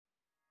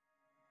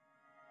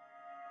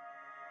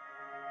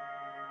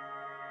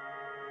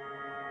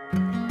Hey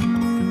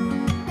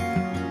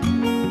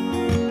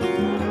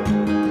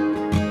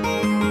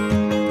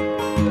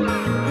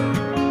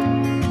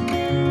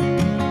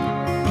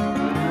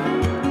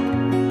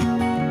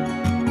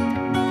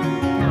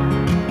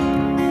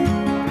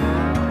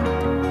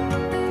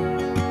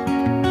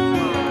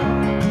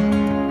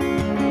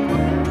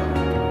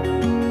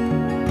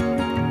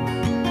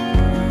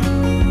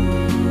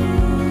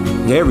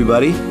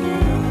everybody,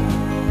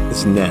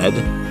 it's Ned.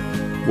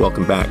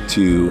 Welcome back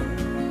to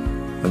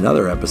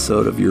another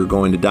episode of You're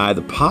Going to Die,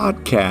 the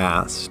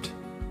podcast.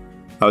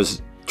 I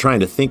was trying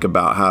to think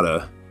about how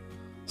to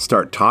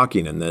start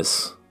talking in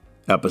this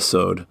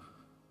episode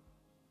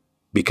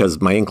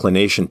because my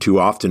inclination too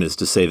often is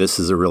to say this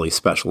is a really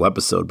special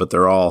episode, but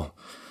they're all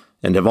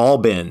and have all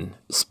been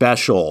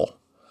special.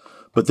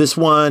 But this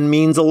one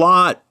means a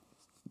lot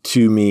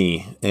to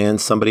me and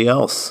somebody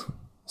else.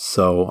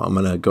 So I'm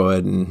going to go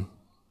ahead and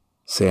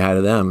say hi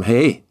to them.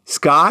 Hey,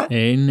 Scott.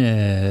 Hey,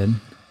 Ned.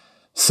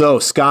 So,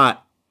 Scott,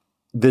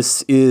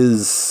 this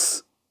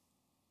is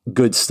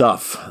good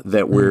stuff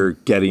that we're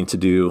getting to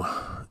do,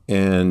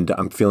 and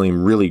I'm feeling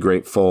really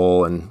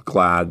grateful and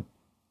glad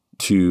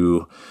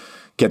to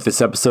get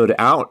this episode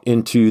out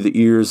into the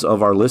ears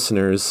of our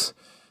listeners.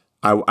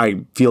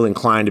 I feel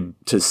inclined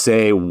to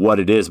say what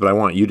it is, but I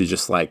want you to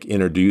just like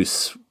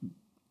introduce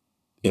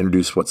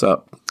what's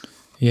up.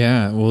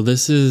 Yeah, well,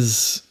 this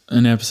is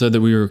an episode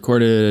that we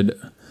recorded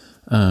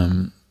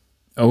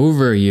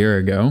over a year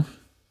ago,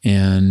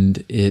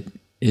 and it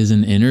is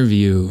an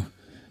interview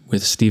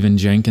with Stephen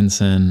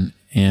Jenkinson,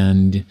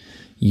 and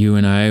you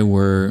and I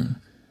were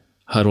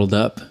huddled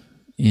up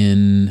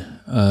in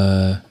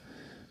a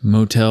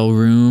motel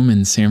room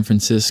in San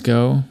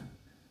Francisco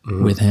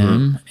with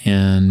him,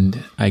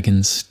 and I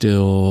can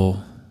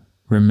still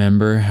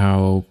remember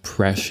how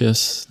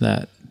precious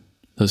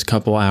those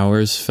couple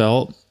hours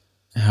felt,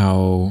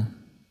 how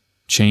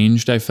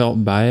changed I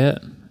felt by it,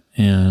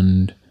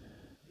 and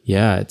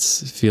yeah, it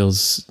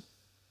feels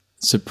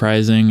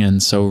surprising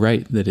and so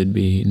right that it'd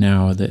be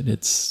now that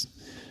it's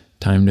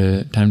time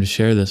to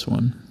share this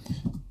one.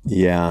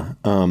 Yeah.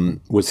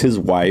 Was his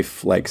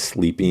wife like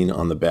sleeping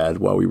on the bed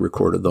while we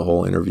recorded the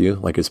whole interview,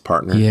 like his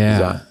partner?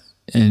 Yeah.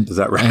 Is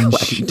that right?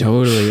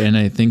 Totally. And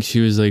I think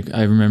she was like,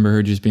 I remember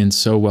her just being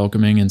so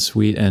welcoming and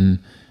sweet. And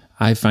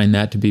I find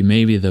that to be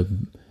maybe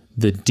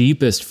the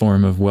deepest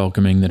form of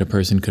welcoming that a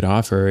person could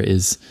offer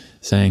is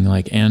saying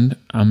like, and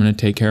I'm going to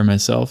take care of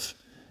myself.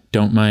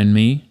 Don't mind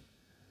me.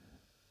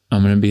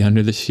 I'm going to be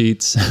under the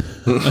sheets,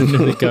 under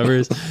the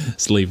covers,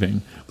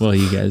 sleeping while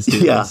you guys do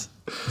this.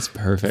 It's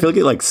perfect. I feel like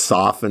it like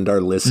softened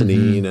our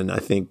listening. And I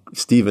think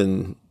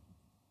Stephen,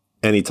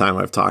 anytime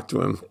I've talked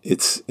to him,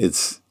 it's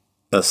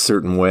a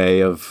certain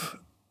way of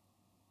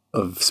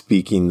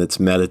speaking that's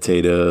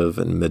meditative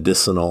and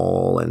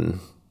medicinal.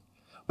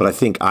 But I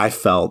think I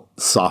felt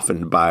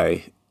softened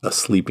by a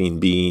sleeping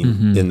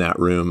being in that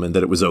room, and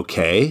that it was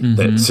okay.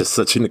 That it's just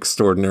such an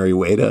extraordinary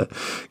way to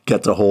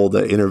get to hold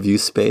an interview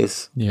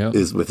space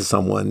is with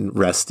someone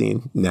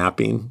resting,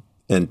 napping,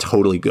 and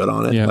totally good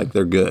on it. Like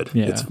they're good.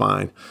 Yeah. It's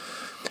fine.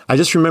 I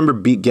just remember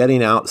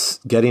getting out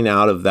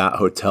of that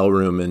hotel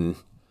room and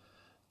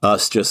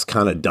us just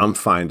kind of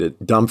dumbfounded,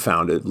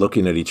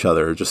 looking at each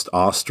other, just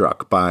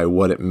awestruck by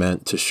what it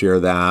meant to share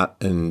that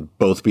and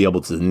both be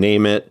able to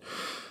name it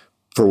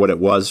for what it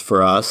was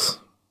for us.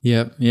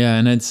 Yep. Yeah.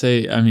 And I'd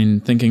say, I mean,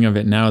 thinking of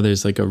it now,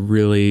 there's like a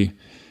really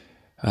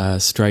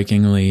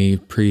strikingly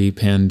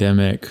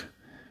pre-pandemic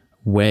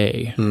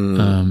way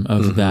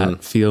of that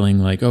feeling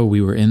like, oh,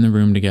 we were in the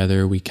room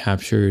together. We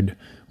captured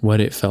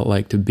what it felt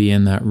like to be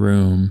in that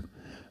room.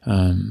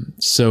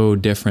 So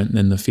different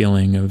than the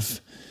feeling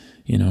of,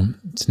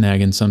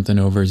 snagging something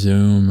over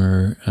Zoom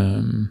or,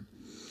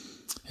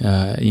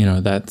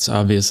 that's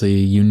obviously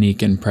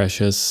unique and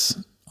precious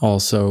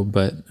also,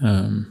 but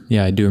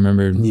I do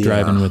remember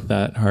driving with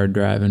that hard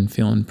drive and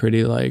feeling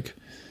pretty like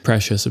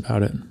precious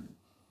about it.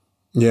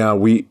 Yeah,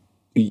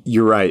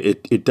 you're right.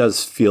 It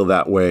does feel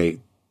that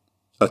way.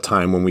 A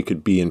time when we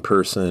could be in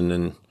person,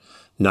 and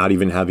not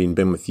even having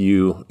been with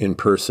you in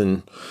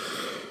person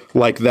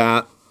like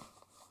that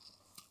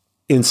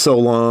in so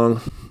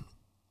long,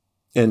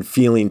 and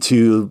feeling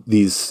too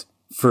these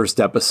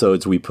first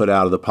episodes we put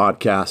out of the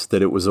podcast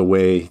that it was a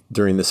way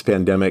during this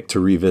pandemic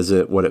to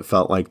revisit what it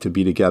felt like to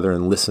be together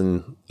and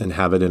listen and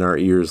have it in our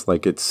ears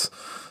like it's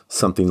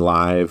something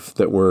live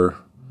that we're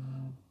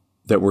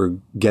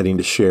getting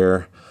to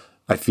share.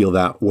 I feel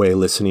that way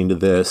listening to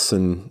this,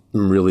 and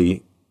I'm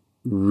really,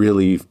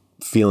 really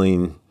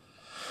feeling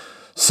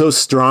so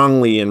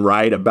strongly and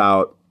right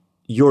about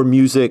your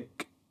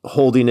music,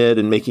 holding it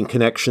and making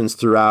connections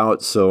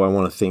throughout. So I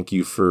want to thank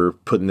you for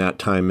putting that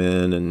time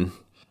in. And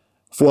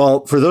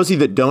well, for those of you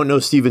that don't know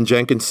Stephen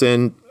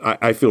Jenkinson,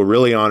 I feel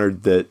really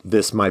honored that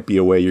this might be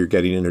a way you're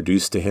getting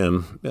introduced to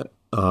him.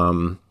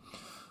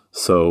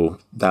 So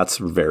that's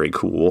very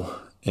cool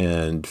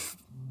and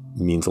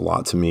means a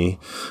lot to me.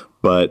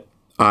 But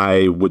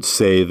I would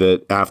say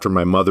that after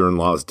my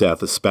mother-in-law's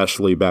death,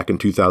 especially back in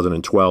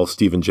 2012,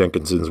 Stephen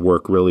Jenkinson's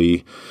work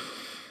really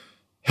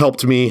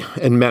helped me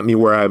and met me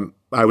where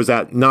I was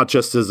at, not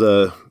just as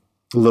a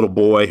little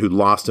boy who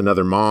lost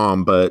another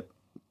mom, but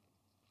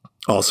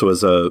also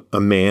as a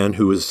man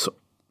who was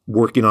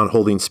working on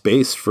holding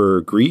space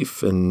for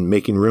grief and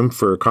making room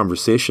for a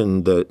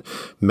conversation that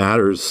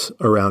matters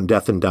around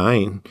death and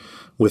dying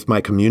with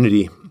my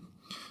community.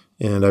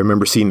 And I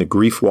remember seeing The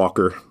Grief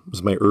Walker. It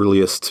was my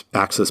earliest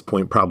access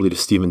point, probably, to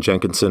Stephen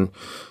Jenkinson.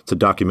 It's a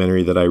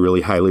documentary that I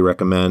really highly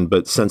recommend.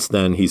 But since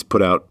then, he's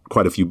put out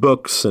quite a few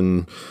books,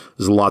 and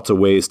there's lots of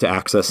ways to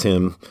access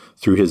him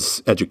through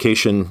his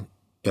education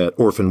at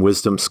Orphan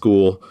Wisdom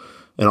School.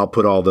 And I'll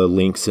put all the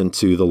links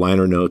into the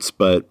liner notes.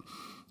 But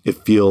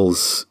it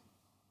feels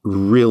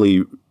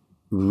really,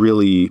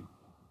 really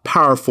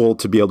powerful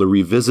to be able to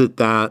revisit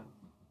that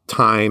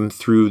time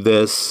through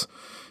this,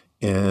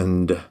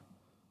 and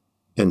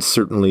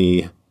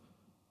certainly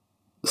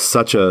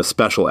such a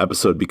special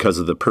episode because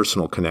of the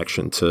personal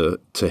connection to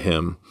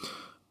him,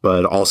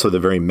 but also the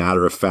very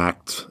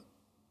matter-of-fact,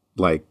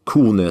 like,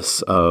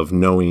 coolness of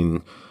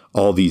knowing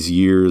all these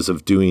years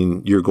of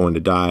doing You're Going to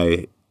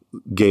Die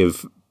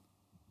gave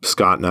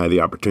Scott and I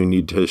the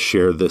opportunity to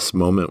share this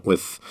moment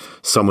with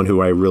someone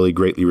who I really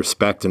greatly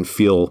respect and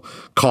feel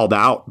called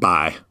out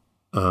by,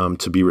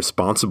 to be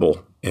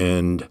responsible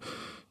and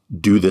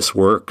do this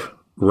work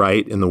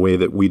right in the way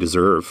that we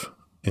deserve.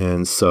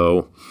 And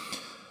so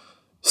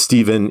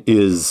Stephen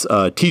is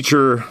a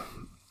teacher,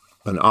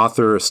 an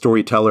author, a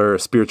storyteller, a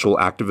spiritual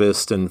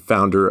activist, and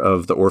founder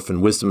of the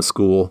Orphan Wisdom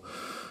School,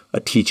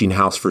 a teaching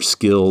house for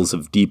skills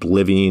of deep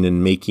living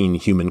and making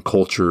human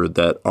culture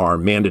that are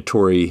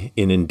mandatory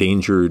in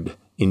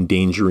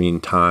endangering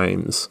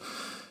times.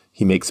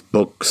 He makes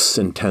books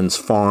and tends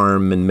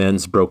farm and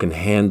mends broken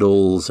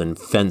handles and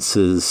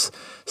fences,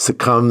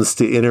 succumbs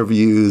to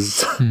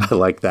interviews. I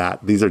like that.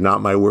 These are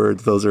not my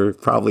words. Those are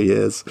probably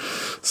his.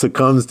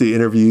 Succumbs to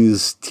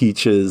interviews,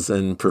 teaches,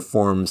 and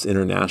performs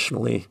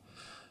internationally.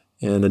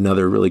 And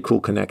another really cool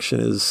connection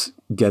is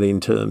getting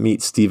to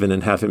meet Stephen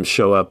and have him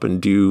show up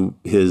and do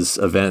his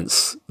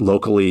events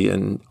locally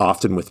and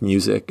often with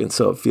music. And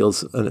so it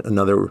feels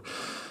another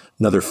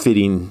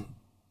fitting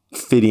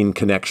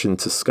connection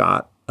to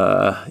Scott,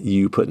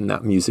 you putting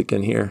that music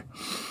in here.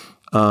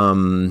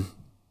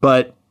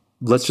 But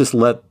let's just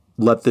let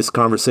this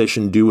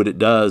conversation do what it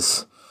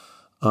does.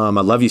 I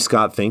love you,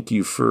 Scott. Thank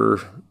you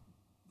for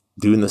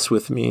doing this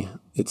with me.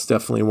 It's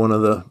definitely one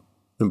of the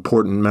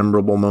important,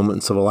 memorable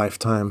moments of a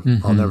lifetime.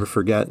 Mm-hmm. I'll never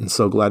forget, and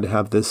so glad to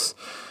have this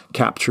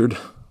captured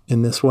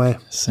in this way.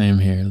 Same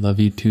here. Love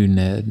you too,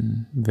 Ned.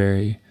 And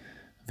very,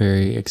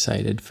 very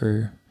excited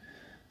for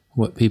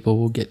what people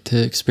will get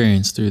to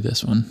experience through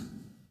this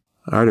one.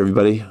 All right,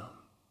 everybody.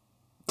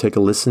 Take a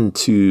listen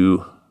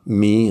to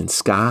me and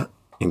Scott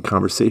in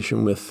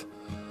conversation with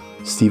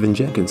Stephen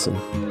Jenkinson.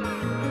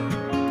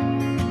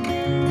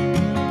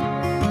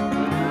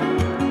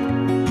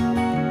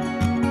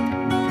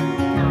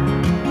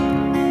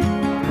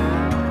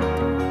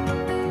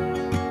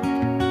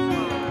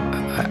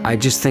 I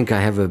just think I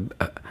have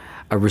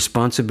a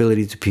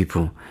responsibility to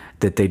people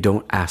that they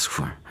don't ask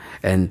for.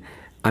 And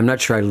I'm not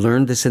sure I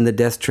learned this in the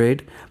death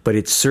trade, but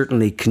it's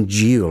certainly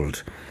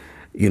congealed,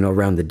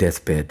 around the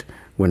deathbed.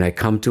 When I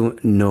come to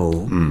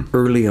know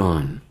early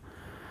on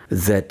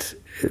that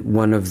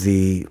one of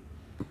the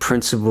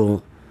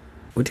principal,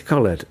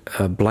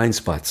 blind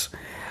spots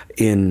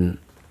in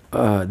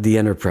the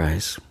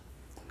enterprise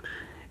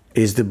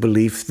is the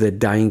belief that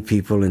dying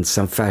people in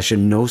some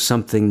fashion know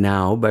something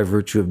now by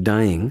virtue of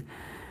dying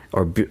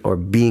or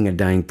being a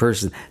dying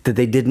person that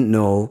they didn't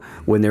know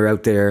when they're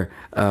out there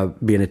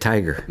being a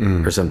tiger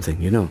or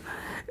something,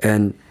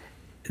 And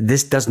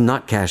this does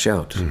not cash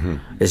out. Mm-hmm.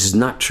 This is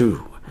not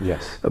true.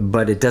 Yes.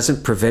 But it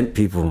doesn't prevent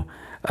people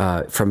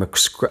from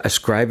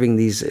ascribing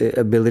these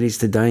abilities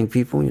to dying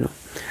people,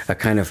 a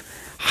kind of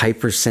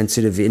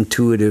hypersensitive,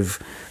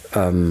 intuitive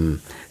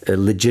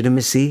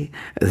legitimacy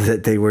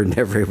that they were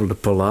never able to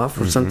pull off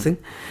or something.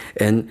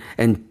 And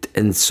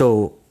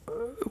so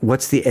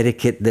what's the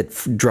etiquette that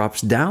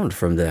drops down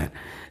from that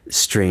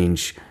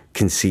strange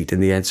conceit?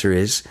 And the answer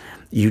is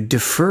you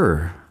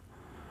defer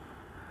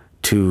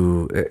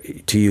to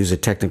use a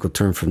technical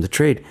term from the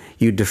trade,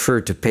 you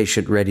defer to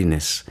patient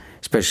readiness,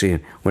 especially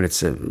when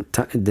it's a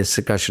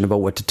discussion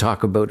about what to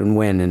talk about and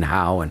when and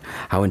how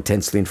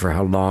intensely and for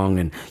how long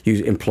and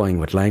employing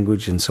what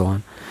language and so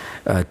on.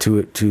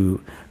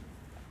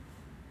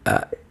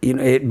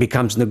 It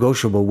becomes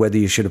negotiable whether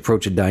you should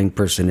approach a dying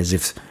person as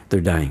if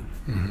they're dying,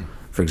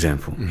 for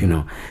example.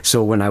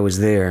 So when I was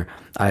there,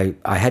 I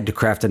had to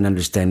craft an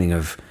understanding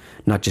of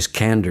not just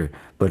candor,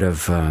 but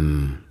of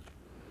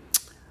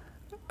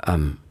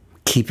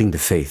keeping the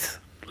faith,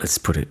 let's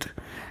put it.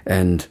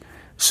 And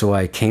so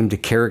I came to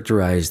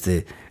characterize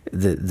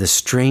the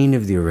strain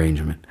of the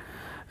arrangement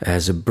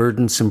as a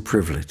burdensome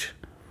privilege.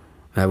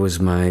 That was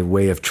my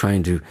way of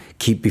trying to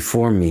keep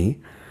before me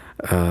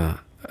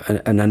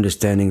an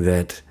understanding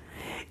that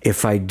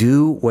if I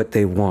do what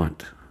they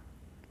want,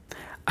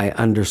 I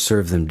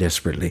underserve them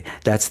desperately.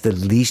 That's the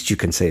least you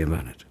can say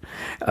about it.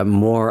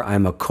 More,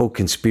 I'm a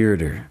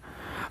co-conspirator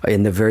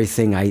in the very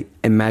thing I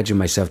imagine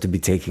myself to be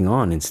taking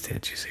on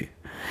instead, you see.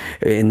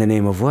 In the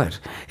name of what?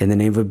 In the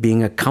name of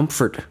being a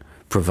comfort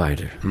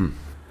provider.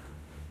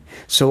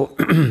 So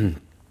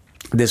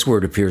this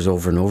word appears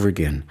over and over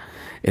again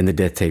in the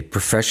death tape,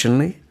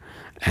 professionally,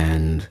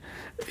 and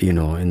in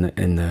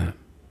the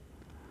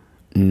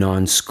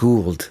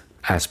non-schooled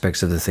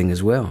aspects of the thing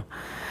as well.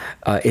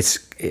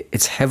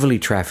 It's heavily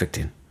trafficked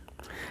in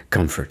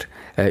comfort.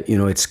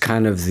 It's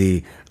kind of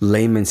the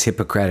layman's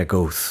Hippocratic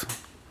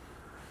oath.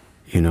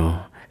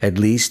 At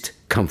least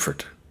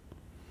comfort.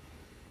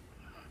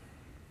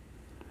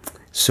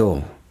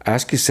 So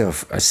ask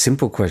yourself a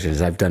simple question,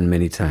 as I've done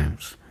many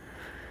times.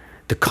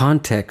 The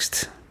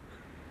context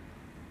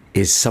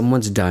is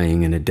someone's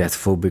dying in a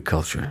death-phobic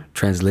culture.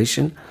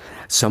 Translation,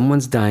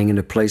 someone's dying in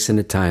a place and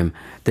a time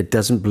that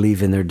doesn't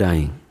believe in their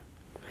dying.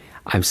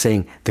 I'm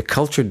saying the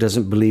culture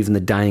doesn't believe in the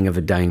dying of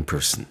a dying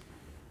person.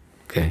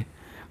 Okay?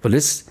 But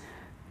this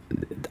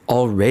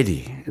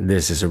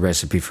is a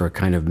recipe for a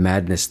kind of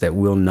madness that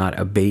will not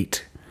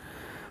abate.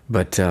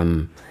 But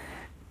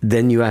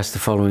then you ask the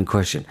following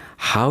question: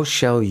 how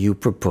shall you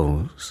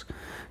propose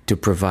to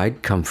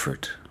provide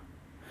comfort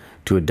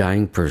to a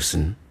dying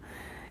person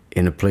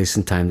in a place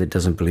and time that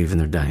doesn't believe in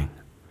their dying?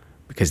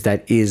 Because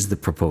that is the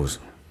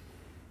proposal,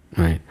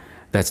 right?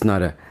 That's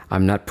not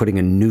I'm not putting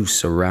a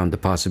noose around the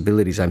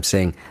possibilities. I'm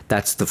saying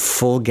that's the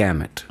full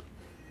gamut,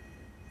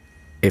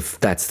 if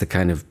that's the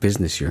kind of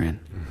business you're in,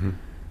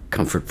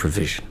 comfort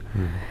provision.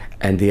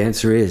 And the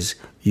answer is,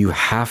 you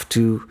have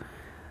to,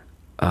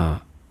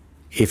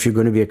 if you're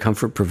going to be a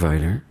comfort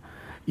provider,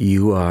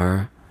 you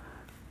are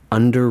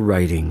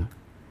underwriting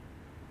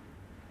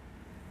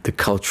the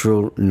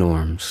cultural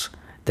norms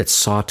that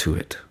saw to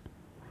it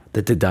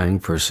that the dying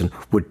person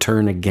would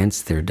turn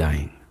against their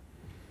dying.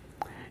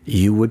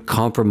 You would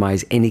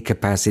compromise any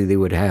capacity they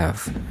would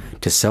have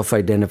to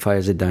self-identify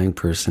as a dying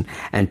person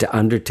and to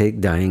undertake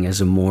dying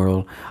as a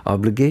moral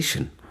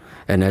obligation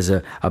and as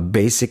a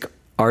basic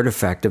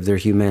artifact of their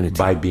humanity.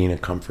 By being a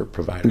comfort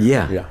provider.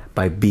 Yeah,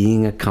 by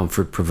being a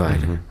comfort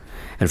provider.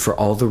 And for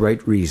all the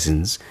right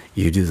reasons,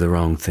 you do the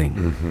wrong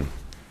thing,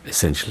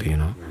 essentially,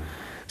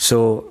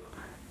 So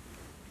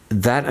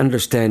that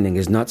understanding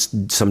is not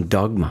some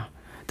dogma.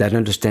 That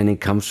understanding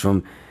comes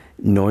from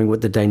knowing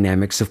what the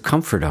dynamics of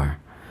comfort are.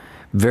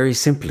 Very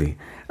simply,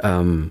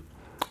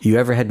 you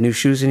ever had new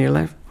shoes in your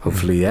life?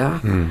 Hopefully, yeah.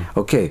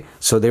 Okay,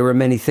 so there were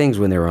many things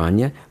when they were on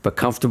you, but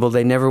comfortable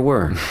they never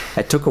were.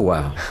 It took a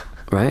while,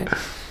 right?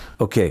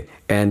 Okay,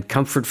 and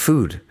comfort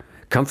food.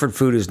 Comfort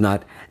food is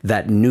not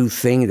that new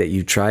thing that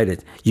you tried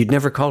it. You'd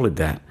never call it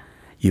that.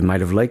 You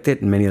might have liked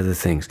it and many other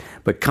things.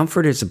 But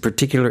comfort is a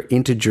particular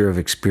integer of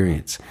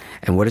experience.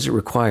 And what does it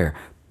require?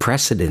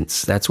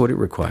 Precedence. That's what it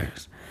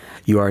requires.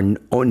 You are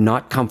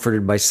not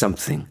comforted by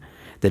something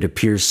that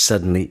appears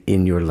suddenly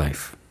in your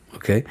life.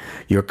 Okay?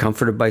 You're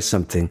comforted by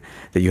something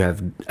that you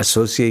have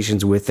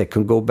associations with that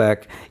can go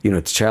back,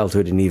 to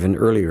childhood and even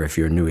earlier if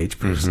you're a New Age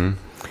person.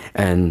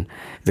 And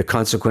the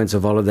consequence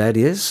of all of that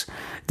is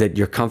that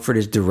your comfort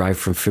is derived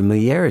from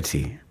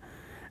familiarity.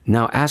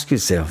 Now ask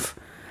yourself,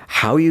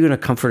 how are you going to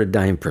comfort a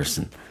dying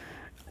person?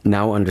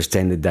 Now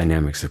understand the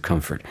dynamics of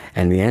comfort.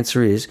 And the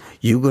answer is,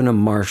 you're going to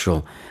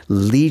marshal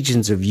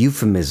legions of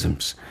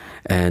euphemisms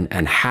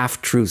and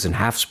half-truths and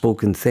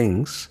half-spoken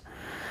things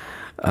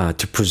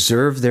to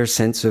preserve their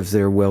sense of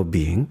their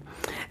well-being,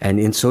 and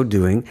in so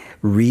doing,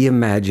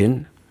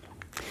 reimagine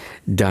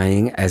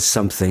dying as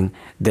something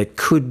that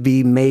could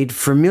be made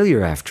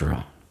familiar after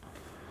all.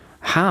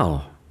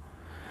 How?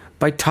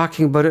 By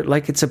talking about it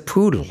like it's a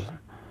poodle.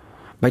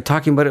 By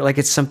talking about it like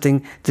it's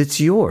something that's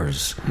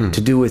yours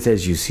to do with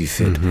as you see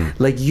fit.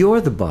 Like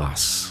you're the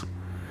boss.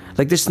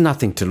 Like there's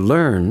nothing to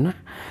learn.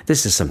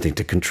 This is something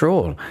to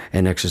control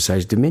and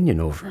exercise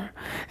dominion over.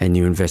 And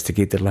you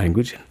investigate the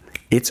language.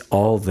 It's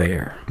all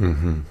there,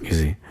 you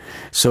see.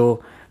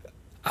 So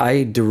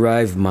I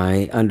derive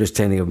my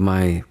understanding of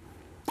my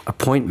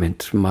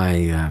appointment,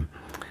 my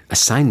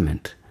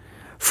assignment,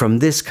 from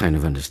this kind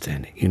of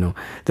understanding,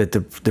 that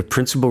the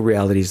principal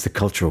reality is the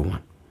cultural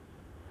one,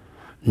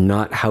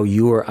 not how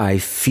you or I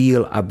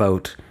feel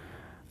about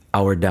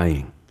our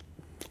dying.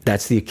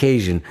 That's the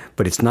occasion,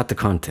 but it's not the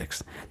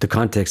context. The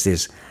context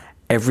is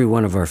every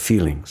one of our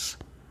feelings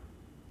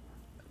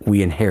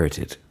we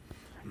inherited.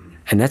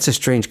 And that's a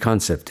strange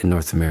concept in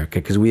North America,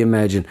 because we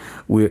imagine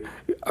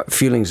our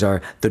feelings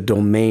are the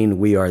domain,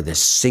 we are the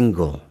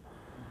single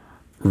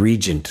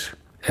regent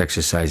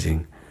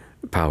exercising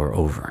power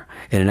over.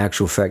 And in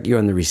actual fact, you're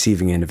on the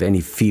receiving end of any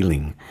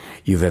feeling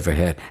you've ever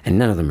had, and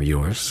none of them are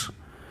yours.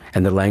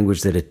 And the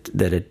language that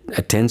it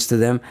attends to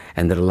them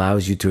and that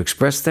allows you to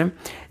express them,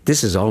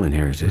 this is all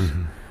inherited.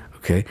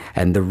 Okay?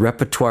 And the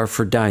repertoire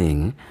for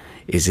dying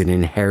is an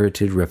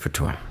inherited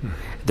repertoire.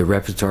 The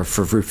repertoire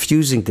for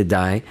refusing to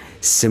die,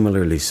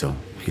 similarly so,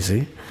 you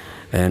see?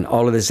 And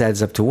all of this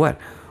adds up to what?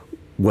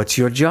 What's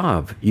your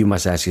job? You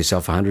must ask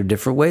yourself 100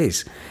 different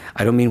ways.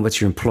 I don't mean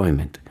what's your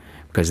employment,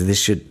 because this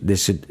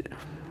should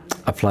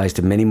applies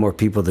to many more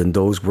people than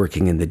those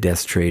working in the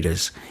death trade,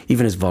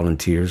 even as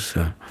volunteers,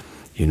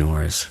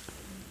 or as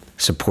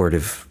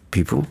supportive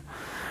people.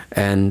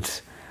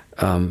 And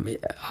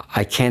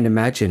I can't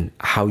imagine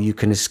how you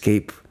can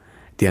escape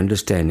the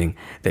understanding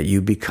that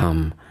you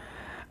become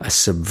a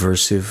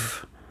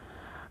subversive,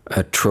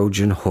 a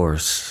Trojan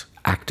horse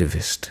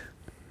activist.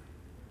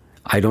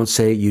 I don't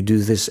say you do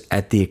this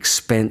at the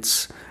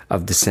expense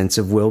of the sense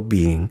of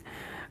well-being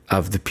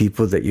of the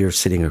people that you're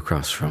sitting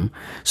across from,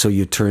 so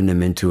you turn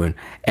them into an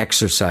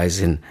exercise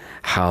in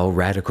how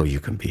radical you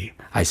can be.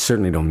 I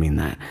certainly don't mean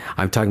that.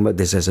 I'm talking about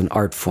this as an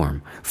art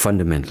form,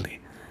 fundamentally.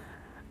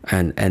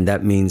 And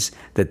that means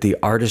that the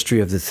artistry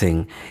of the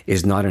thing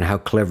is not in how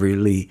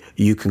cleverly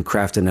you can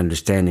craft an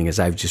understanding, as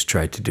I've just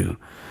tried to do.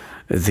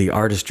 The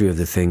artistry of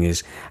the thing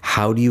is,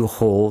 how do you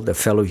hold a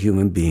fellow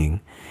human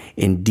being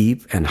in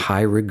deep and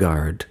high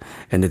regard,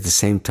 and at the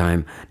same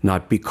time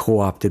not be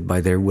co-opted by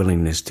their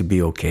willingness to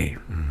be okay?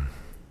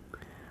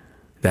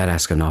 That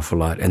asks an awful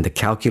lot. And the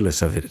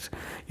calculus of it,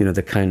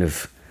 the kind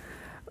of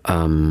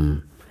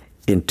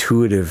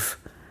intuitive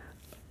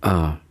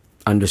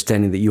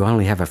understanding that you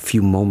only have a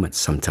few moments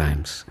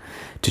sometimes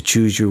to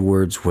choose your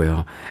words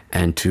well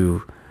and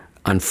to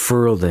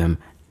unfurl them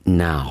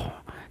now.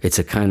 It's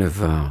a kind of,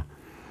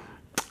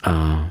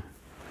 what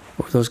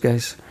were those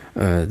guys?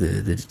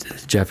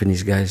 The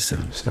Japanese guys?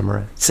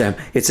 Samurai.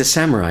 It's a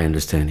samurai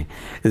understanding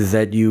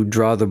that you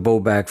draw the bow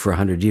back for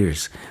 100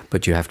 years,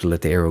 but you have to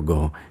let the arrow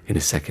go in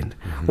a second.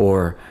 Mm-hmm.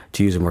 Or,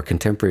 to use a more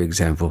contemporary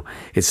example,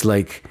 it's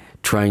like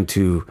trying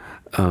to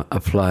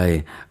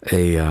apply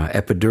a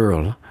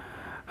epidural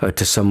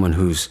to someone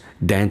who's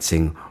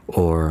dancing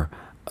or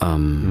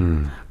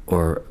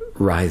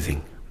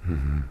writhing.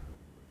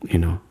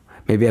 Mm-hmm.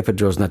 Maybe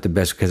epidural is not the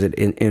best because it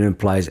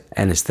implies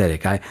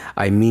anesthetic.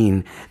 I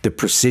mean the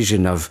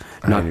precision of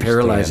not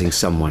paralyzing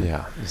someone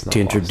to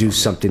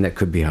introduce something that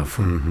could be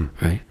helpful,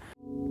 right?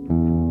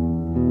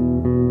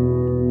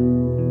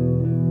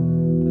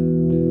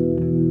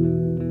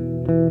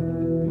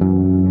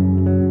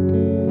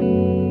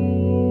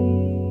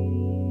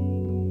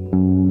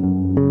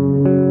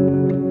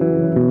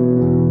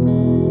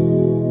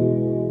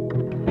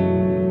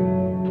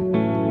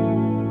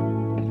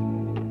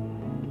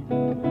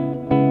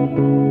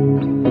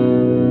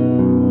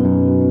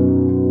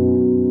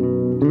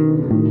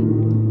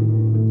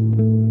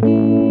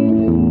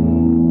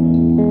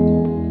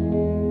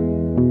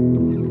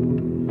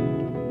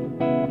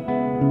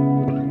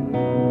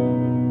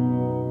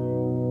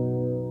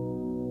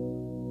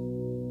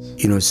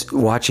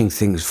 Watching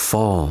things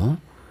fall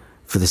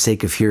for the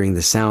sake of hearing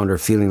the sound or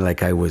feeling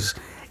like I was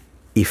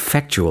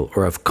effectual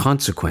or of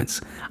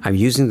consequence. I'm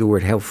using the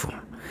word helpful.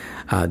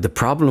 The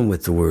problem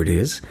with the word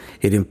is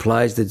it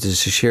implies that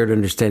there's a shared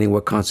understanding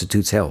what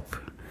constitutes help.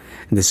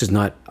 And this is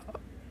not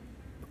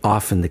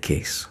often the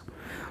case.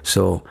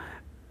 So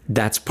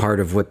that's part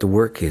of what the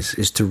work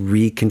is to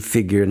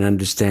reconfigure an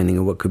understanding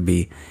of what could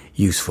be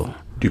useful.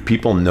 Do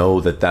people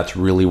know that that's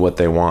really what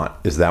they want?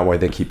 Is that why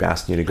they keep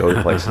asking you to go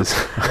to places?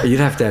 You'd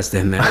have to ask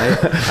them, man.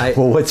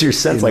 Well, what's your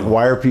sense? Like,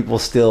 why are people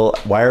still,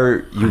 why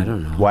are you, I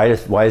don't know.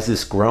 Why is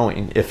this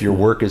growing if your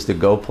work is to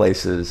go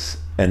places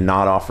and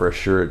not offer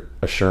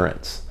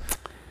assurance?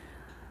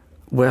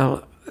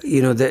 Well,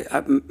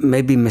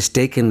 maybe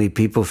mistakenly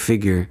people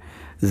figure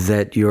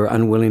that your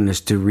unwillingness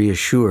to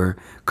reassure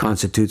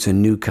constitutes a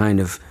new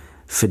kind of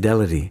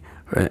fidelity,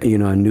 a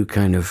new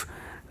kind of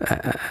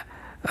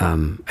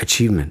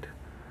achievement.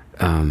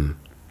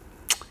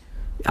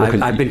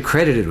 I've been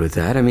credited with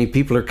that. I mean,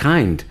 people are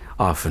kind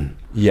often.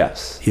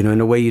 Yes.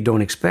 In a way you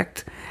don't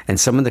expect. And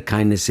some of the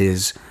kindness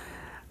is,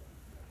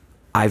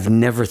 I've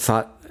never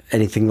thought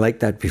anything like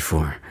that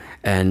before.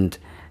 And,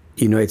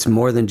 it's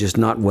more than just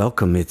not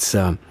welcome. It's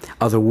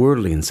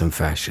otherworldly in some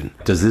fashion.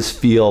 Does this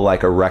feel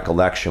like a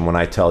recollection when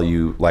I tell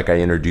you, like I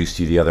introduced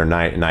you the other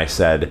night and I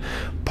said,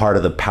 part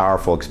of the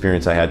powerful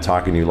experience I had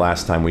talking to you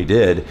last time we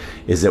did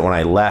is that when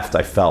I left,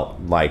 I felt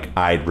like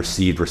I'd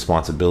received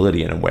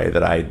responsibility in a way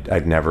that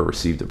I'd never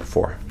received it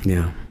before.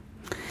 Yeah.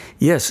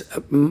 Yes.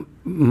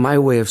 My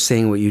way of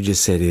saying what you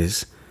just said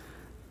is,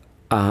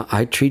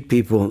 I treat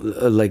people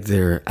like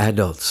they're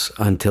adults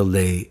until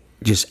they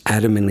just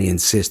adamantly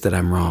insist that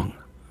I'm wrong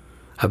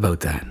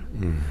about that.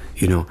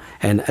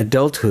 And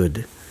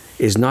adulthood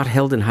is not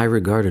held in high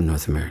regard in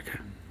North America.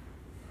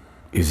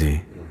 You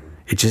see,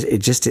 it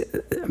just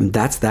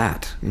that's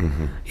that.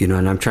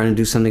 And I'm trying to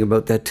do something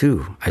about that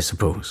too, I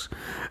suppose,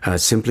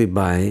 simply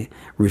by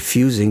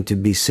refusing to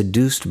be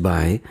seduced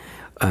by,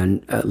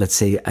 let's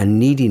say, a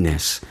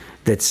neediness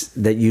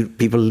that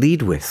people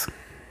lead with,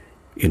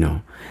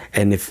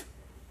 and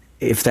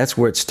if that's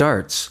where it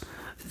starts,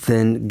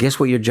 then guess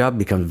what your job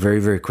becomes very,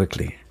 very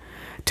quickly.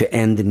 To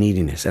end the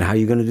neediness. And how are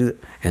you going to do it?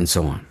 And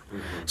so on.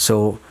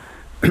 So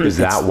is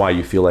that why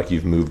you feel like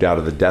you've moved out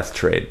of the death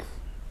trade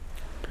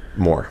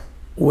more?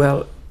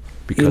 Well,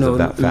 because of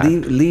that fact.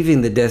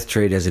 Leaving the death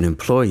trade as an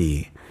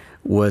employee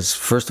was,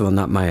 first of all,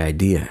 not my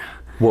idea.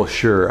 Well,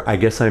 sure. I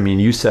guess,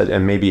 you said,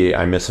 and maybe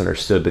I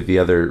misunderstood, but the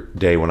other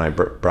day when I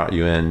brought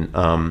you in,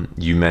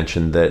 you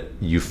mentioned that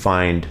you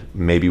find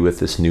maybe with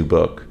this new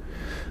book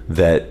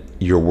that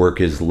your work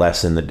is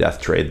less in the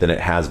death trade than it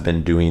has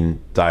been doing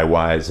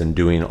DieWise and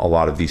doing a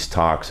lot of these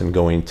talks and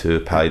going to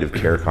palliative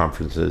care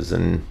conferences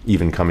and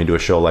even coming to a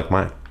show like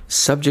mine?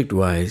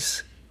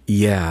 Subject-wise,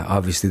 yeah,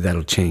 obviously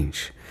that'll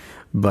change.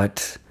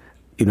 But,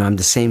 I'm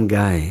the same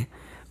guy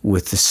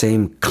with the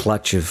same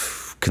clutch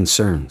of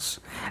concerns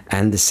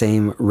and the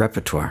same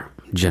repertoire,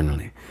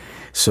 generally.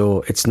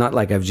 So it's not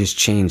like I've just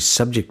changed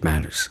subject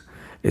matters.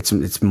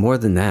 It's more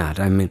than that.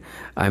 I mean,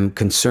 I'm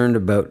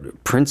concerned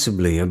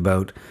principally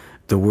about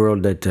the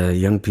world that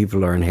young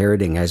people are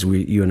inheriting as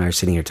you and I are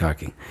sitting here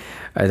talking.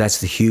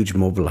 That's the huge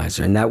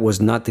mobilizer. And that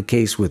was not the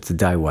case with the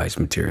DieWise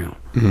material.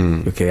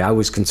 Mm-hmm. Okay, I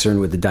was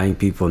concerned with the dying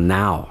people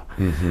now.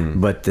 Mm-hmm.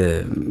 But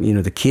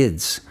the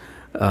kids,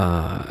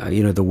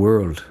 the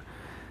world.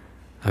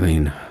 I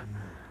mean,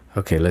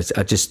 okay,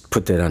 I'll just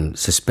put that on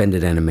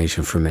suspended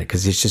animation for a minute,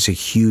 because it's just a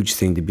huge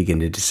thing to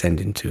begin to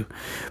descend into.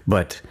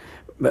 But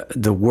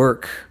the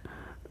work,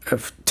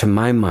 to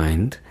my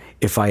mind,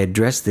 if I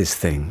address this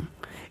thing,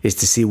 is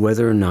to see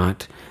whether or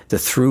not the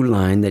through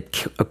line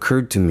that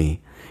occurred to me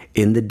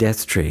in the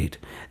death trade,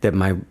 that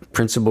my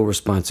principal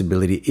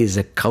responsibility is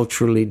a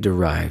culturally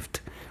derived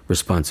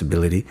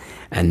responsibility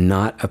and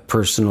not a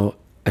personal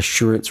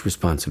assurance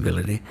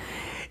responsibility.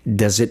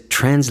 Does it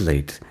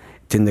translate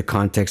in the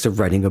context of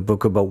writing a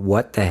book about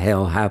what the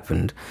hell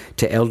happened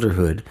to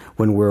elderhood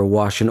when we're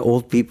awash in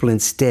old people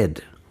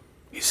instead?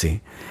 You see?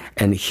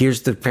 And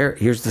here's the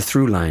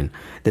through line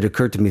that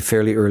occurred to me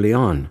fairly early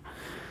on.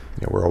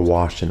 Yeah, we're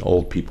awash in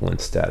old people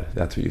instead.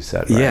 That's what you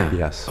said, right? Yeah.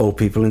 Yes. Old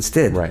people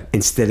instead. Right.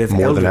 Instead of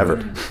more than elderhood.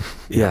 ever.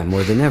 Yeah,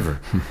 more than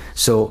ever.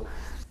 So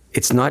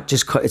it's not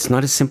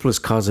as simple as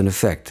cause and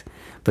effect,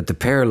 but the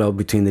parallel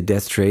between the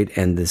death trade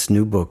and this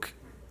new book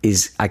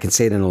is, I can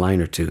say it in a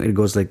line or two. It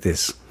goes like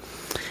this.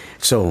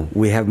 So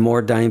we have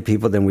more dying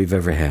people than we've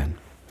ever had,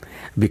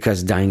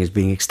 because dying is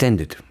being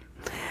extended.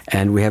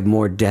 And we have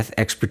more death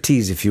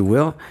expertise, if you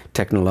will,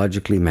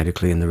 technologically,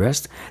 medically, and the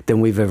rest,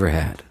 than we've ever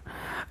had.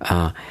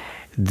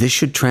 This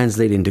should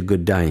translate into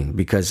good dying,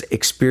 because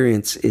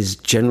experience is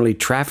generally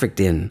trafficked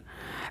in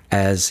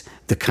as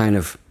the kind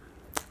of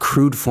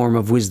crude form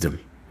of wisdom.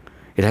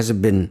 It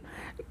hasn't been,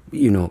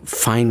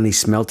 finely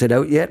smelted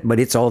out yet, but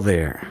it's all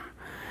there.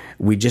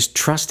 We just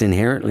trust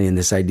inherently in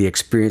this idea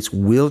experience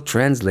will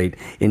translate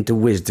into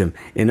wisdom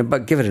in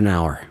about, give it an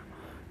hour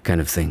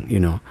kind of thing,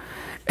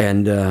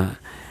 And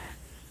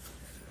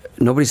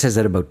nobody says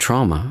that about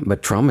trauma,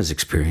 but trauma is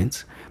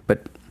experience.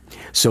 But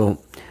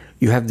so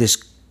you have this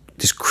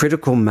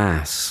critical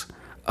mass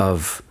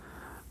of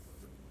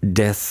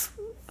death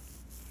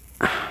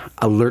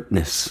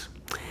alertness.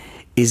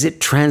 Is it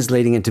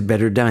translating into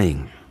better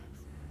dying?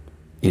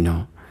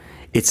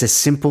 It's a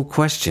simple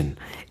question.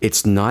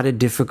 It's not a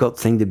difficult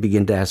thing to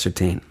begin to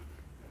ascertain.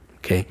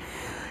 Okay?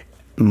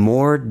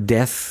 More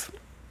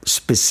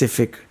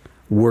death-specific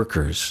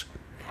workers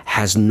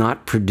has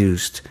not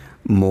produced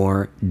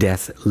more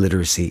death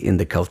literacy in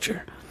the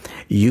culture.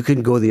 You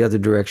can go the other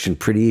direction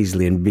pretty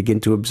easily and begin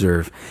to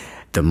observe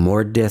the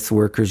more death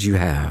workers you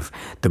have,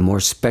 the more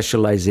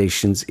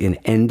specializations in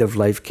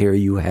end-of-life care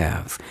you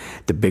have,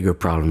 the bigger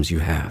problems you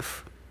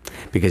have.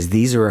 Because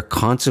these are a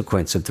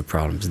consequence of the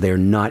problems. They're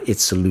not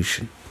its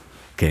solution.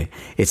 Okay?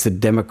 It's the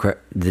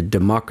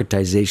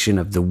democratization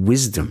of the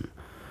wisdom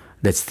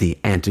that's the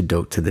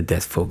antidote to the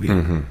death phobia.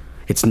 Mm-hmm.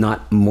 It's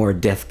not more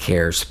death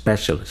care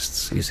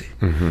specialists, you see.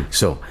 Mm-hmm.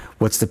 So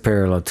what's the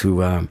parallel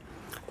to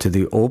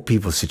the old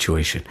people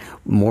situation?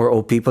 More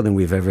old people than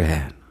we've ever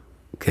had.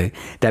 Okay,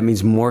 that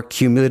means more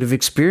cumulative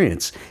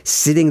experience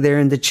sitting there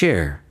in the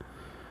chair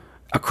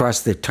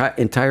across the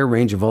entire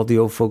range of all the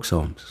old folks'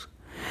 homes.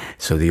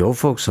 So the old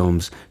folks'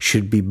 homes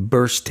should be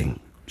bursting,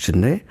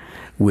 shouldn't they,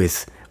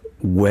 with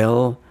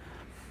well-tuned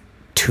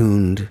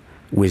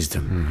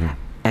wisdom. Mm-hmm.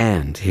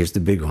 And here's the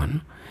big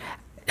one.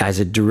 As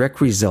a direct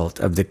result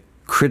of the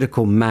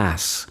critical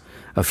mass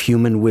of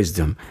human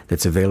wisdom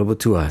that's available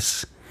to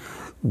us,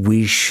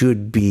 we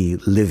should be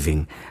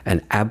living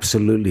an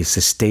absolutely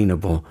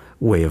sustainable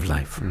way of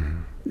life.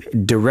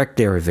 Mm-hmm. Direct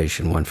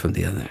derivation, one from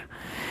the other.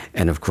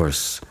 And of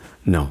course,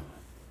 no,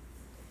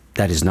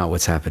 that is not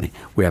what's happening.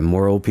 We have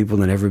more old people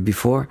than ever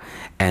before,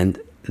 and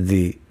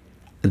the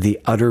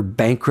utter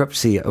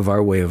bankruptcy of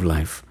our way of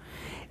life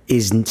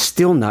is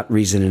still not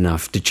reason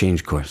enough to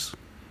change course.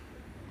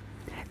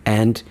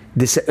 And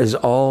this is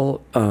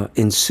all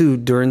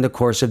ensued during the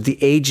course of the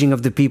aging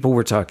of the people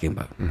we're talking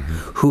about, mm-hmm.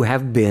 who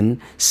have been,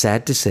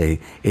 sad to say,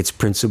 its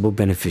principal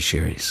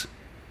beneficiaries.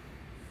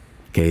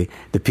 Okay,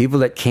 the people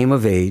that came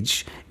of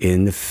age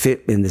in the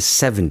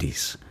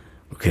 70s,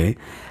 okay,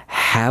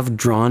 have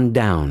drawn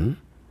down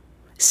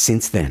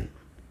since then.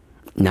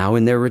 Now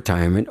in their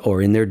retirement,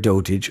 or in their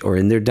dotage, or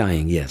in their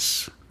dying,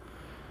 yes.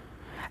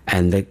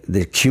 And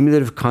the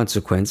cumulative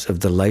consequence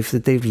of the life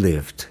that they've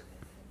lived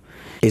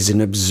is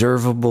an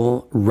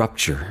observable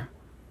rupture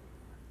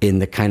in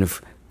the kind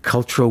of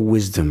cultural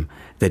wisdom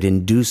that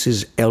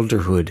induces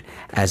elderhood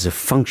as a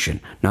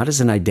function, not as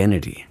an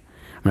identity.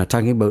 I'm not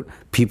talking about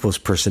people's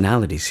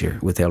personalities here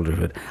with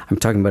elderhood. I'm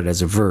talking about it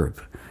as a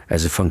verb,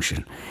 as a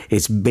function.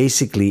 It's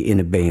basically in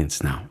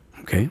abeyance now,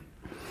 okay?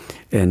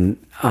 And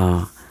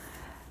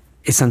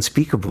it's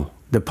unspeakable.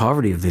 The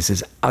poverty of this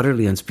is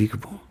utterly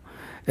unspeakable.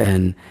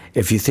 And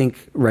if you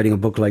think writing a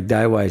book like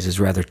Die Wise is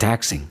rather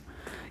taxing,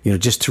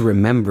 just to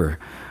remember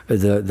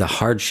the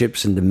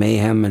hardships and the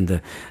mayhem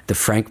and the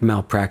frank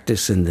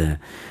malpractice and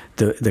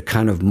the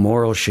kind of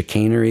moral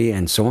chicanery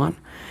and so on,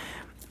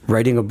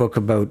 writing a book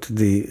about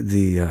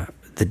the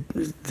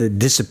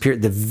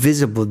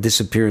visible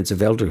disappearance of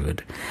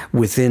elderhood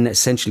within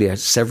essentially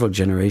several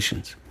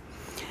generations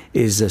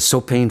is so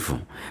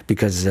painful,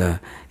 because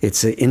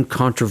it's an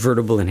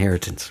incontrovertible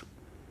inheritance.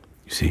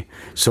 You see,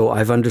 so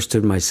I've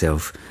understood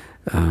myself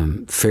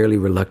fairly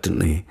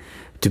reluctantly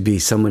to be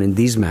someone in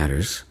these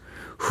matters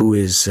who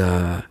is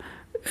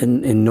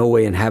in no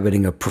way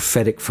inhabiting a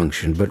prophetic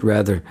function, but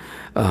rather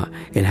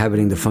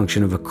inhabiting the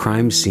function of a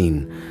crime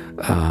scene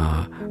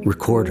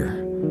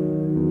recorder.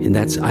 And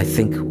that's, I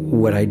think,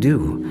 what I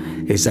do,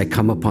 is I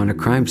come upon a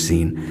crime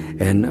scene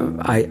and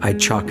I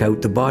chalk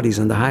out the bodies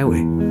on the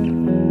highway.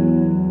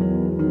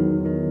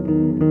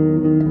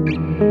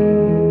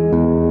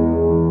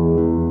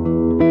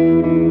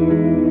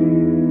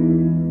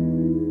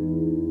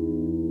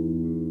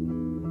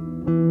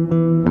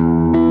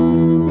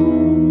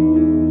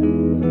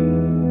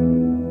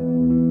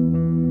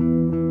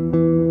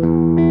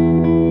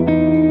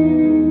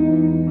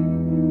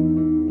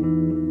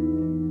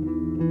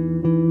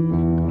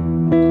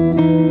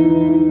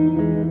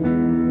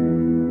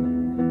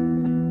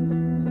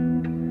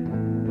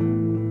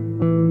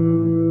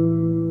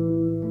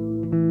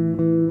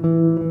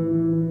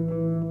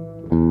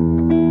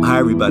 Hi,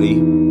 everybody.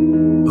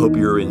 Hope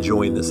you're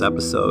enjoying this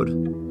episode.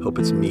 Hope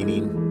it's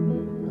meaning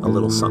a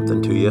little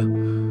something to you.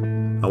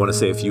 I want to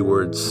say a few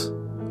words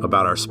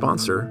about our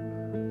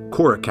sponsor,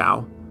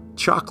 Curacao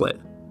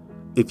Chocolate.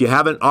 If you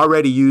haven't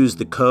already used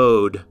the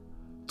code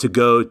to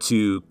go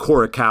to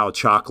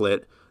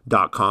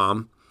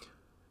curacaochocolate.com,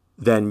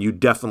 then you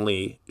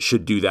definitely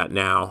should do that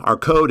now. Our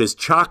code is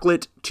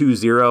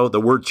chocolate20,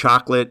 the word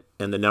chocolate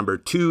and the number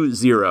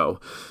 20.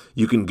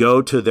 You can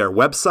go to their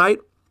website,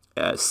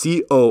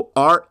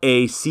 Coracao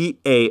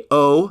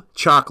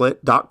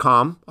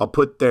chocolate.com. I'll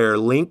put their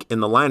link in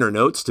the liner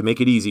notes to make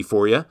it easy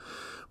for you.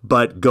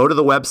 But go to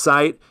the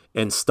website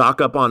and stock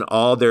up on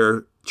all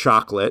their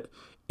chocolate,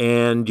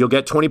 and you'll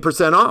get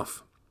 20%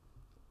 off.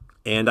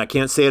 And I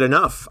can't say it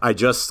enough. I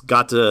just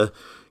got to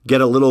get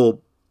a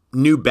little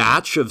new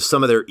batch of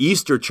some of their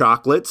Easter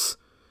chocolates,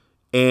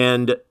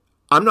 and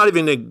I'm not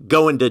even going to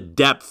go into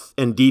depth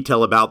and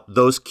detail about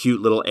those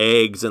cute little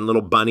eggs and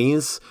little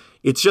bunnies.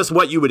 It's just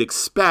what you would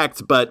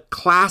expect, but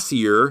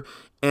classier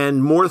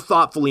and more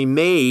thoughtfully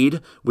made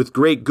with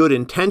great good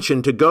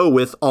intention to go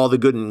with all the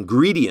good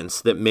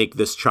ingredients that make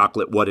this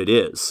chocolate what it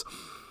is.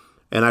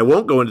 And I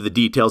won't go into the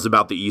details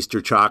about the Easter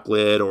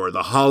chocolate or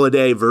the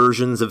holiday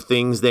versions of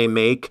things they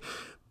make,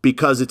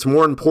 because it's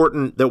more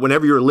important that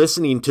whenever you're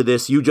listening to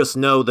this, you just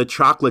know the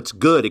chocolate's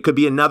good. It could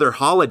be another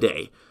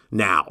holiday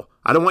now.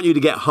 I don't want you to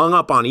get hung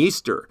up on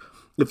Easter.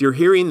 If you're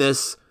hearing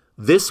this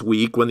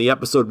week when the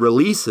episode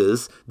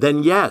releases,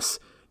 then yes,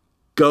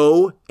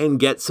 go and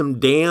get some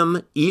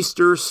damn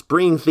Easter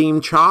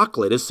spring-themed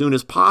chocolate as soon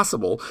as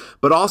possible.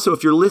 But also,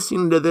 if you're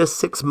listening to this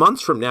 6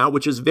 months from now,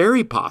 which is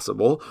very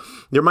possible,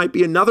 there might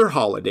be another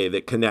holiday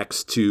that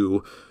connects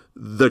to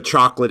the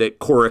chocolate at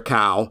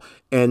Curacao.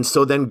 And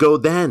so then go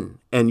then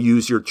and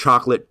use your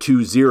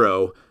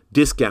chocolate20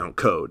 discount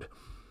code.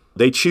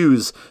 They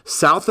choose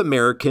South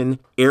American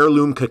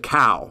heirloom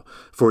cacao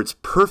for its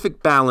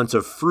perfect balance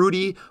of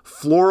fruity,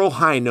 floral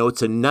high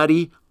notes and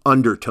nutty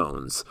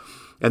undertones.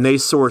 And they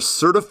source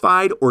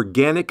certified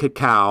organic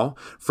cacao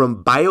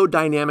from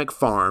biodynamic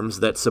farms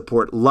that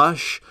support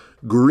lush,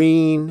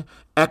 green,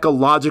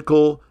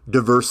 ecological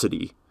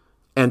diversity.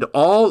 And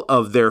all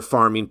of their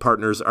farming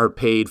partners are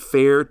paid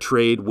fair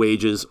trade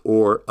wages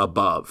or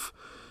above.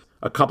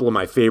 A couple of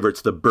my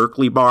favorites, the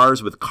Berkeley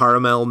bars with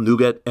caramel,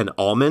 nougat, and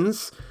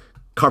almonds,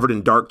 covered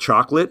in dark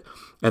chocolate.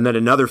 And then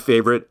another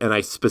favorite, and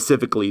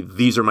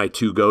these are my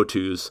two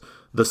go-tos,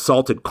 the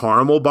salted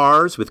caramel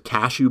bars with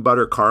cashew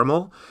butter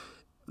caramel.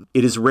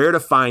 It is rare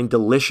to find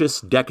delicious,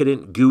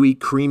 decadent, gooey,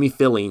 creamy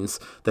fillings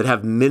that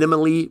have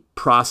minimally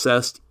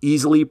processed,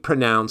 easily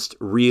pronounced,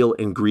 real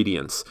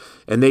ingredients.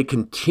 And they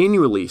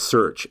continually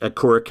search at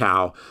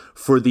Curacao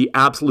for the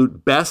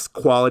absolute best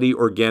quality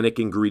organic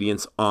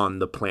ingredients on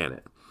the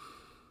planet.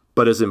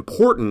 But as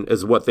important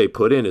as what they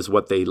put in is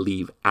what they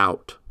leave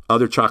out.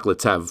 Other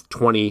chocolates have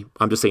 20,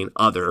 I'm just saying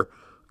other,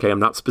 okay? I'm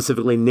not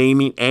specifically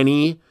naming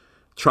any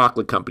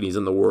chocolate companies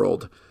in the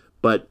world,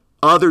 but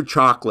other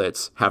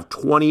chocolates have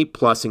 20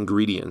 plus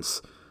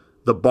ingredients.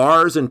 The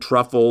bars and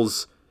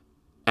truffles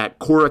at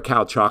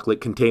Curacao chocolate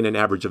contain an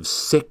average of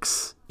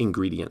 6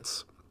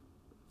 ingredients.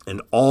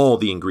 And all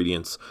the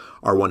ingredients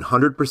are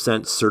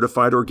 100%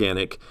 certified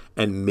organic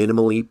and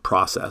minimally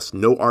processed.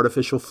 No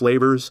artificial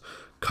flavors,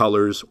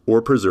 colors,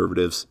 or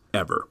preservatives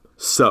ever.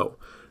 So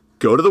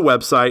go to the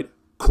website,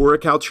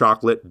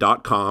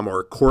 curacaochocolate.com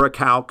or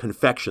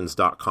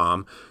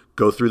curacaoconfections.com.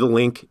 Go through the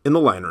link in the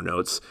liner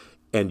notes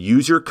and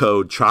use your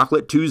code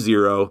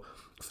chocolate20.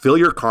 Fill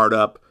your cart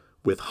up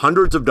with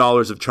hundreds of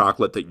dollars of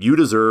chocolate that you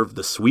deserve,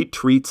 the sweet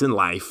treats in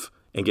life,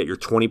 and get your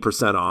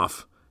 20%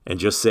 off, and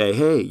just say,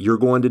 hey, You're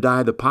Going to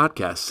Die, the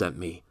podcast sent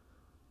me.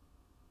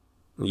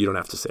 You don't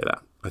have to say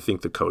that. I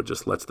think the code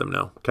just lets them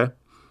know, okay?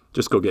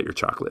 Just go get your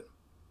chocolate.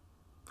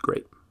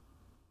 Great.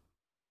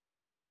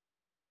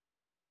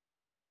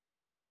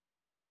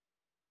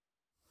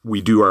 We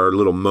do our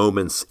little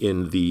moments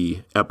in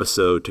the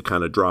episode to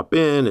kind of drop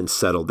in and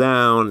settle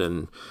down.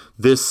 And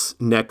this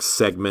next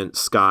segment,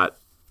 Scott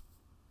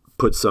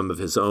put some of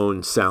his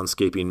own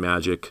soundscaping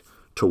magic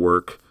to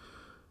work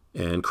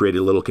and created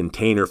a little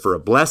container for a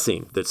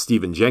blessing that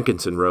Stephen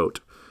Jenkinson wrote.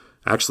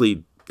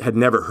 Actually, had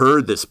never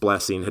heard this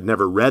blessing, had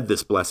never read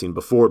this blessing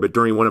before, but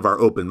during one of our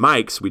open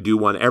mics, we do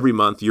one every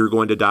month, You're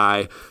Going to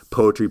Die,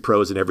 Poetry,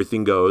 Prose, and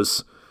Everything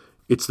Goes.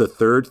 It's the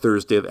third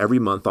Thursday of every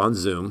month on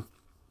Zoom.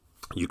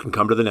 You can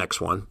come to the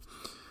next one.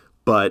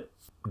 But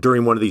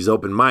during one of these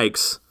open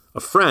mics,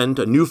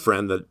 a new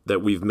friend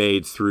that we've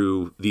made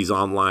through these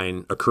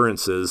online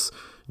occurrences,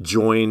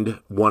 joined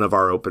one of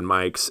our open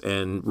mics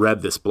and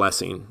read this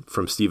blessing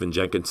from Stephen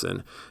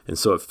Jenkinson. And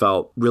so it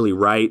felt really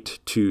right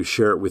to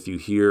share it with you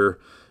here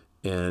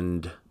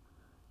and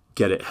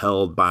get it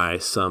held by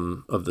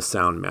some of the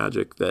sound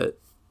magic that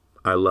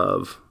I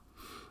love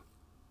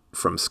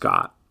from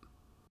Scott.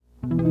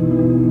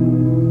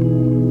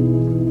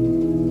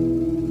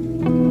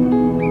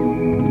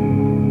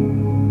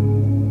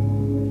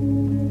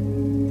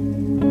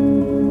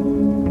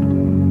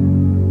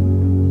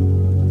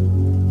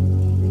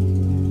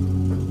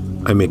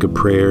 I make a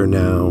prayer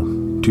now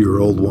to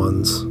your old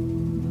ones,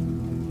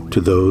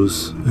 to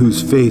those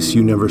whose face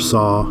you never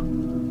saw,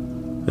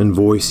 and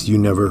voice you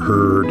never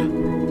heard,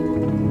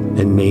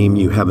 and name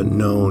you haven't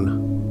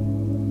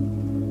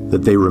known,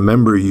 that they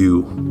remember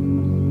you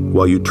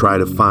while you try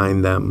to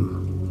find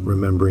them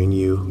remembering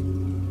you,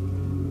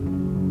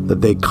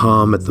 that they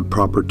come at the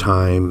proper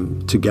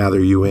time to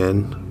gather you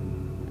in,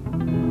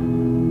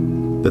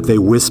 that they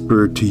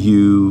whisper to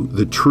you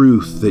the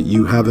truth that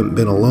you haven't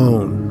been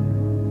alone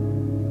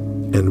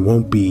and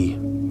won't be,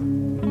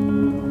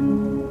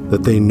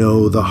 that they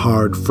know the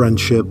hard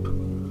friendship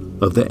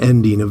of the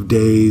ending of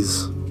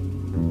days.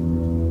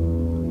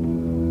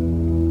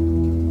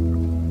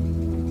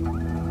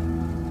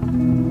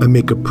 I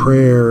make a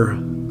prayer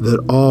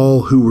that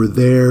all who were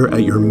there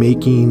at your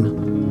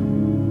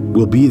making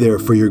will be there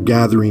for your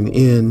gathering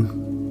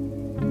in,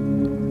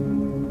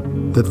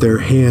 that their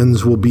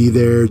hands will be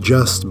there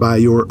just by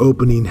your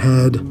opening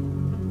head,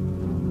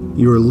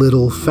 your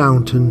little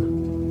fountain,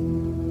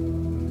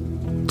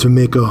 to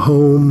make a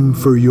home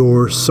for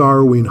your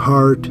sorrowing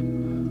heart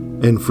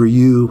and for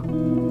you.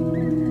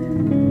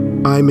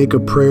 I make a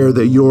prayer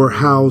that your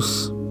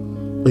house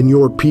and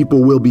your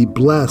people will be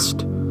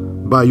blessed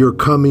by your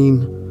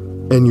coming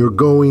and your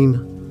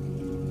going,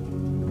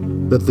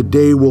 that the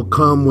day will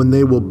come when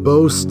they will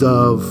boast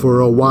of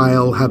for a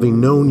while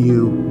having known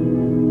you,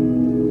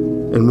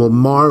 and will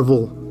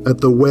marvel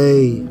at the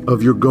way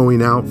of your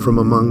going out from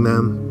among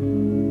them,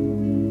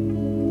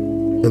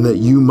 and that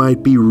you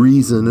might be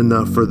reason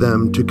enough for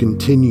them to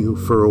continue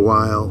for a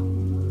while,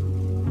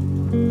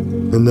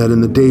 and that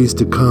in the days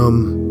to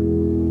come,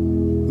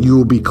 you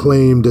will be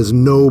claimed as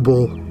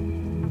noble,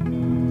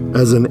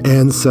 as an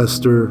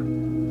ancestor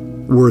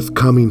worth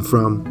coming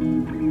from.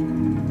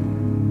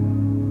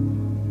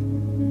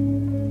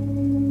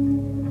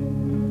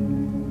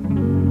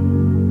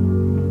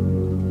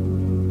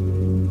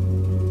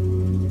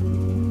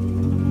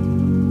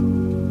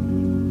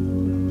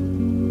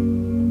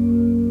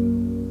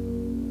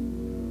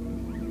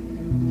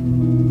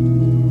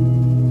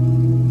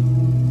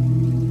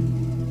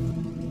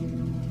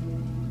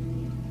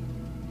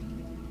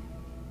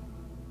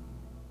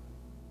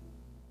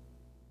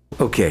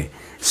 Okay,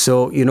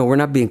 so, we're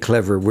not being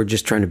clever. We're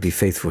just trying to be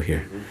faithful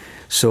here.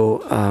 So,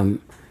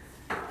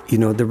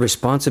 the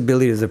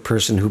responsibility of the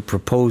person who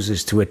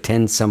proposes to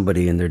attend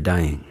somebody in their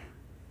dying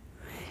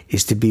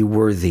is to be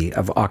worthy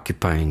of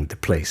occupying the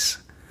place,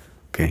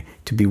 okay?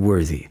 To be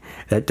worthy.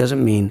 That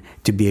doesn't mean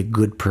to be a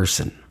good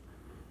person.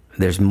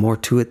 There's more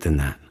to it than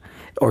that,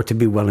 or to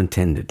be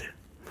well-intended.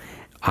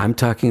 I'm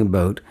talking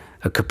about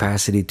a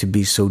capacity to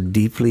be so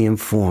deeply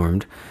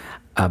informed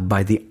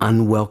by the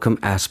unwelcome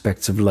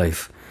aspects of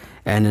life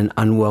and an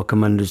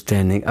unwelcome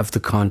understanding of the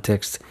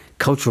context,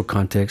 cultural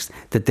context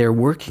that they're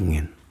working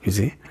in, you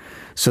see?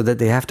 So that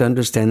they have to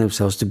understand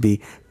themselves to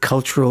be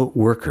cultural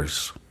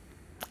workers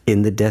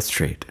in the death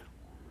trade,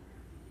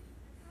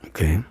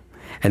 okay?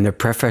 And their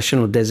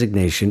professional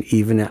designation,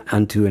 even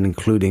unto and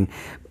including,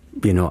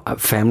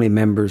 family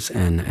members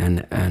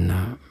and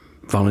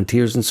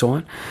volunteers and so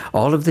on,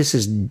 all of this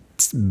is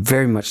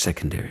very much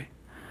secondary.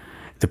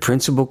 The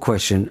principal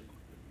question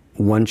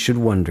one should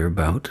wonder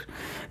about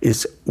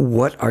is,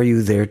 what are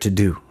you there to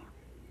do?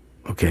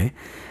 Okay?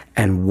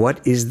 And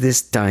what is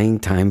this dying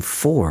time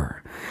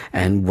for?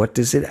 And what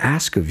does it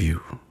ask of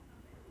you?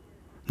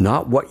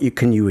 Not what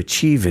can you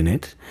achieve in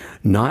it,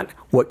 not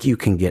what you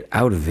can get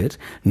out of it,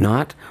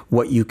 not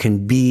what you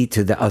can be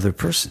to the other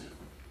person.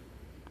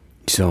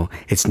 So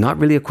it's not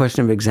really a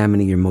question of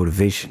examining your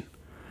motivation.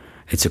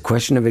 It's a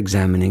question of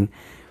examining.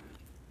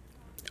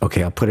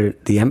 Okay, I'll put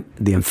it the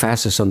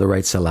emphasis on the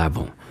right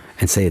syllable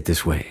and say it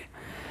this way.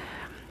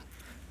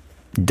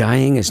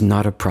 Dying is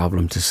not a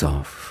problem to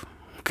solve.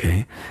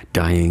 Okay?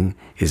 Dying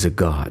is a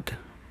God.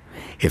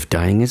 If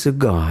dying is a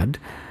God,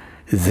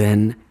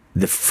 then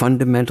the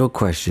fundamental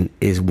question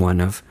is one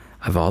of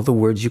all the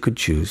words you could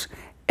choose,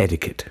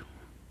 etiquette.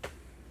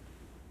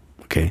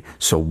 Okay?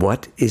 So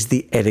what is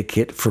the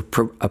etiquette for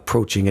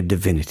approaching a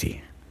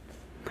divinity?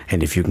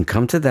 And if you can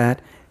come to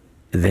that,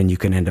 then you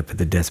can end up at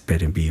the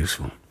deathbed and be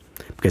useful.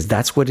 Because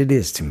that's what it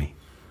is to me.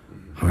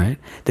 All right?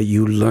 That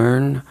you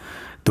learn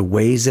the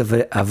ways of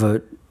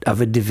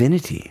a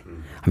divinity.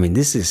 I mean,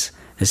 this is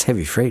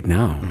heavy freight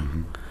now.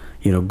 Mm-hmm.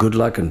 You know, good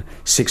luck in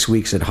 6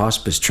 weeks at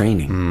hospice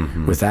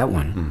training with that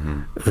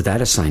one, with that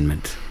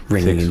assignment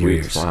ringing in your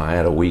ears. Wow, I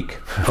had a week.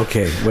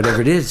 Okay,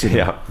 whatever it is. You know.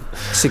 Yeah.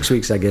 6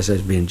 weeks, I guess,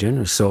 as being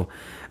generous. So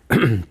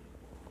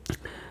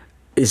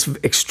it's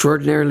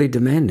extraordinarily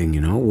demanding,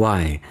 you know.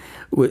 Why?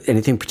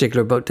 Anything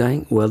particular about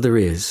dying? Well, there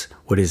is.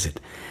 What is it?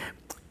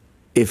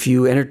 If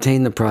you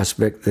entertain the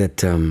prospect that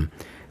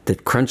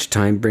that crunch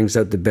time brings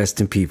out the best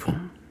in people,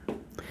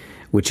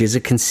 which is a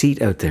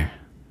conceit out there.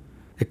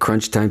 At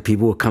crunch time,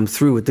 people will come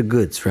through with the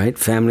goods, right?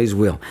 Families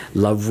will.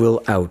 Love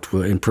will out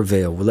and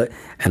prevail,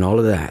 and all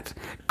of that.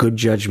 Good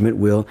judgment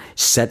will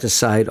set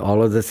aside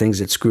all of the things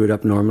that screw it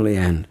up normally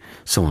and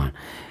so on.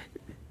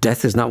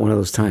 Death is not one of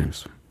those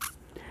times.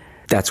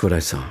 That's what I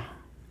saw.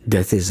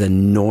 Death is a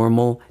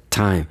normal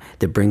time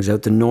that brings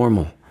out the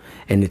normal.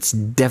 And it's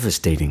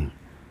devastating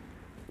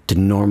to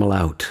normal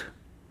out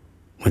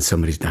when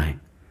somebody's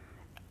dying.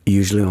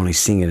 Usually only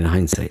seeing it in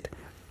hindsight.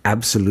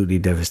 Absolutely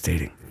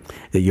devastating.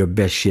 That your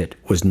best shit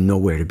was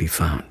nowhere to be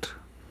found.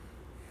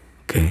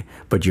 Okay?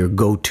 But your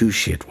go-to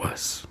shit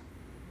was.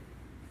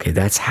 Okay,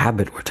 that's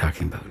habit we're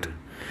talking about.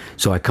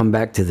 So I come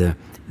back to the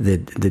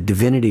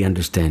divinity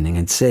understanding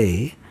and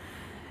say,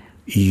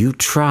 you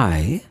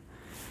try,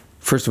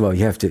 first of all,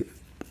 you have to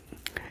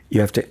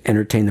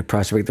entertain the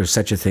prospect there's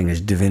such a thing as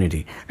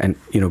divinity. And,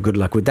 you know, good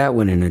luck with that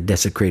one in a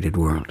desecrated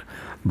world.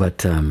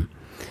 But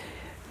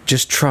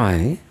just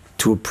try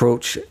to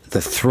approach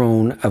the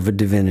throne of a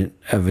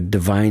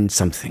divine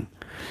something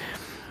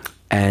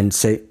and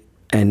say,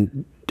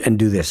 and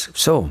do this.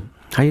 So,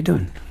 how you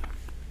doing?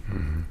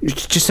 Mm-hmm.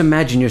 Just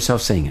imagine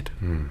yourself saying it,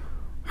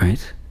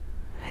 right?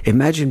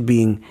 Imagine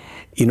being,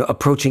 you know,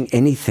 approaching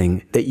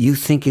anything that you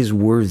think is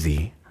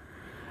worthy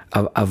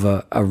of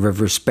a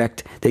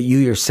respect that you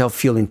yourself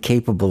feel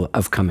incapable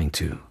of coming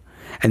to.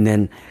 And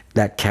then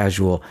that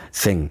casual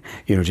thing,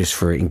 you know, just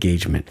for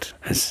engagement.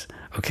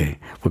 Okay,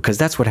 because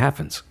that's what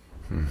happens.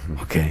 Mm-hmm.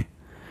 Okay,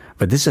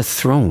 but this is a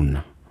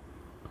throne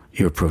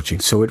you're approaching,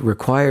 so it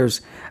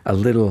requires a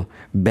little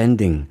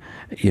bending,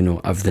 you know,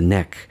 of the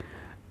neck,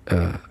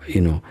 you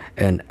know,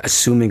 and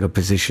assuming a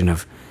position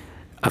of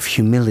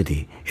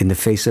humility in the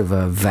face of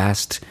a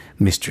vast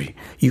mystery.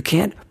 You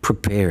can't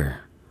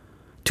prepare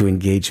to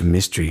engage a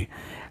mystery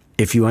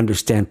if you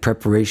understand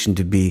preparation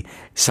to be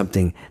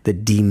something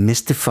that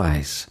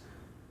demystifies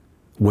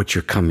what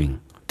you're coming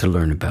to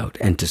learn about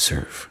and to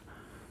serve.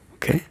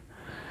 Okay?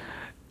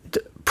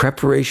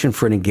 Preparation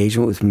for an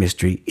engagement with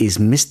mystery is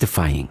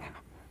mystifying.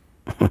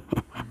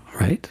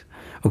 Right?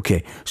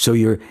 Okay, so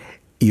you're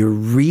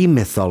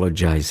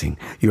re-mythologizing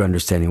your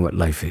understanding what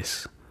life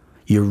is.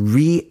 You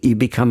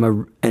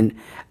become an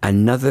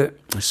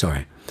animist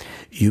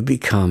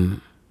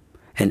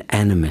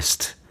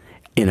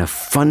in a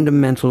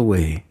fundamental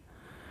way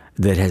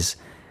that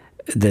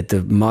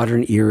the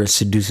modern era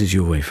seduces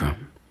you away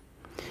from.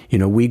 You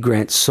know, we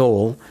grant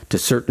soul to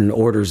certain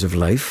orders of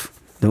life,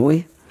 don't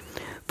we?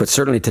 But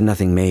certainly to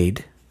nothing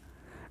made.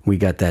 We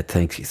got that,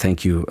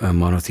 thank you,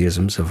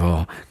 monotheisms of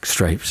all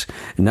stripes.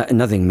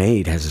 Nothing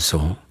made has a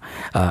soul.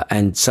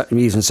 And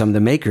even some of the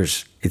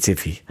makers, it's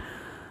iffy.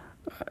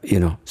 You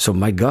know, so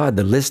my God,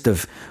 the list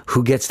of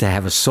who gets to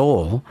have a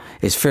soul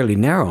is fairly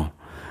narrow.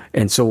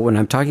 And so when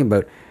I'm talking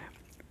about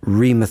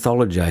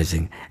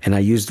re-mythologizing, and I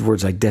used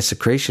words like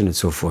desecration and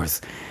so forth,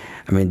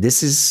 I mean,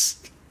 this is,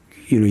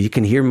 you know, you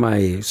can hear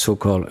my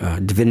so-called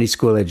divinity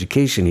school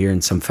education here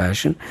in some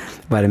fashion,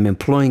 but I'm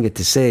employing it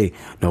to say,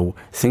 no,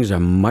 things are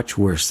much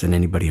worse than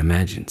anybody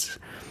imagines.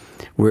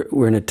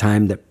 We're in a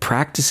time that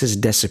practices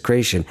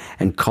desecration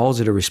and calls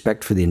it a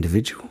respect for the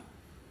individual,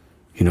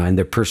 you know, and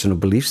their personal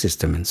belief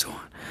system and so on.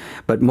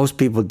 But most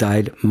people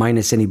died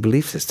minus any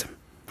belief system.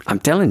 I'm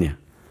telling you.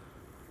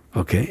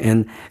 Okay,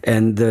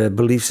 and the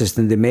belief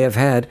system they may have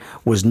had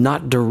was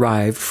not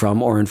derived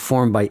from or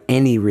informed by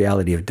any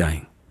reality of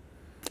dying.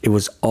 It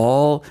was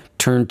all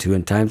turned to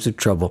in times of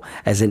trouble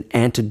as an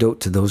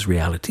antidote to those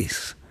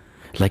realities,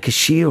 like a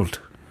shield,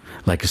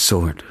 like a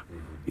sword,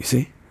 you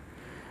see?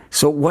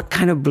 So what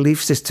kind of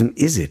belief system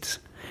is it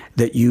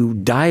that you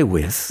die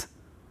with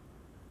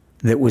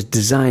that was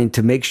designed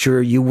to make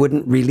sure you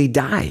wouldn't really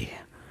die?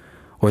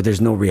 Or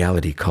there's no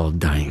reality called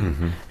dying.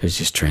 Mm-hmm. There's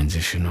just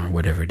transition or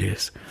whatever it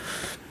is.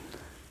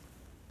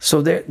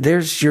 So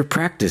there's your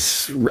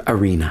practice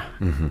arena,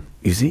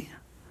 you see?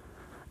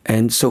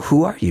 And so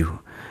who are you?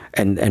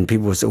 And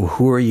people would say, well,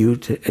 who are you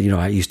to,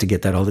 I used to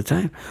get that all the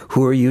time.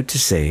 Who are you to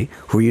say?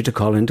 Who are you to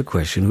call into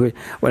question? You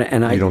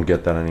don't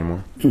get that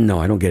anymore? No,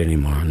 I don't get it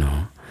anymore,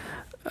 no.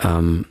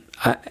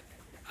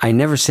 I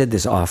never said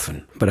this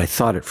often, but I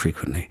thought it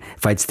frequently.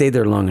 If I'd stayed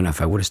there long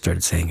enough, I would have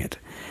started saying it.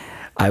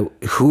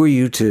 Who are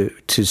you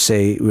to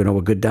say,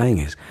 what good dying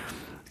is?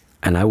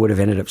 And I would have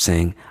ended up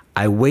saying,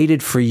 I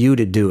waited for you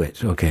to do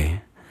it,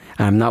 okay?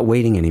 And I'm not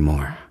waiting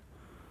anymore.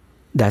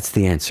 That's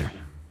the answer.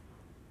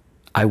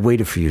 I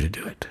waited for you to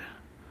do it.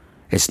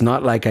 It's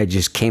not like I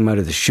just came out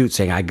of the chute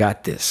saying, I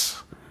got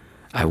this.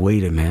 I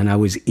waited, man. I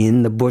was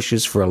in the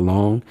bushes for a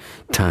long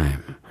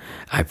time.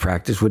 I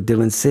practiced what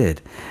Dylan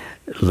said.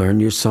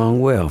 Learn your song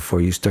well before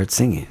you start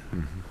singing.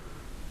 Mm-hmm.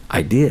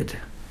 I did.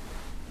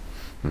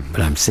 Mm-hmm.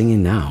 But I'm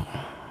singing now.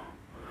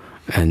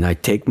 And I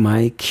take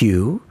my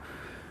cue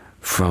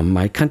from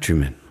my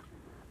countrymen.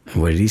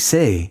 And what did he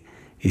say?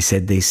 He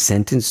said, they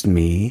sentenced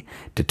me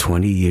to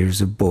 20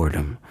 years of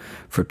boredom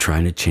for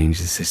trying to change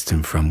the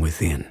system from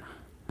within.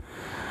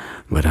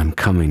 But I'm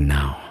coming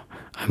now.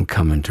 I'm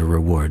coming to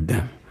reward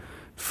them.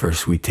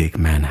 First we take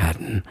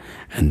Manhattan,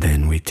 and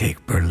then we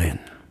take Berlin.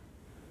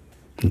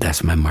 And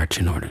that's my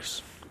marching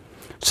orders.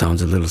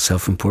 Sounds a little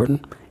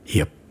self-important?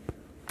 Yep.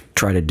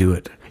 Try to do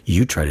it.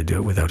 You try to do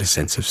it without a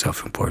sense of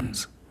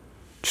self-importance.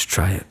 Just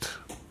try it.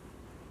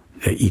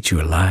 They eat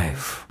you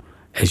alive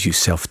as you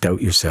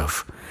self-doubt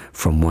yourself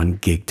from one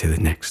gig to the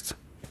next.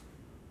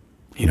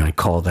 I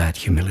call that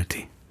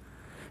humility.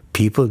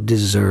 People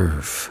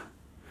deserve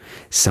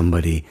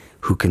somebody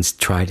who can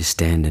try to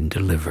stand and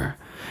deliver.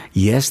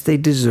 Yes, they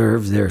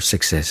deserve their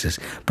successes,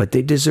 but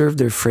they deserve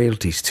their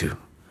frailties too.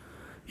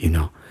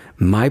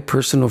 My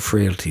personal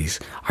frailties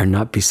are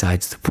not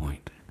besides the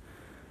point,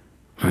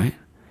 right?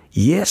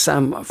 Yes,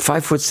 I'm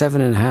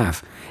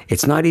 5'7.5".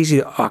 It's not easy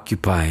to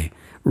occupy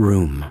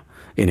room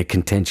in a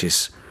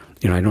contentious.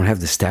 I don't have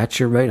the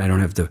stature, right? I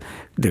don't have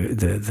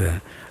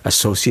the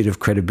associative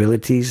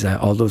credibilities,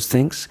 all those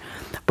things.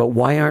 But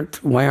why aren't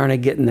I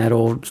getting that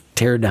old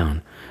tear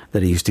down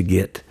that I used to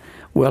get?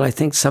 Well, I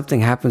think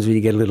something happens when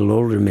you get a little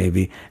older.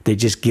 Maybe they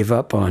just give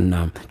up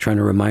on trying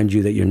to remind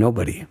you that you're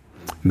nobody.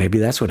 Maybe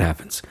that's what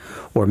happens.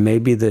 Or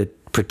maybe the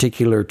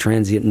particular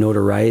transient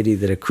notoriety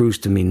that accrues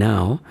to me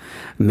now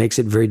makes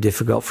it very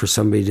difficult for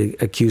somebody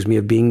to accuse me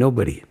of being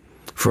nobody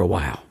for a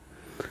while.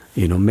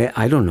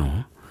 I don't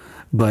know.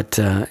 But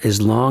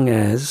as long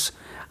as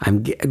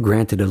I'm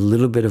granted a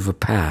little bit of a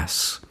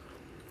pass,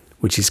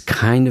 which is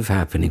kind of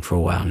happening for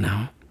a while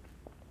now,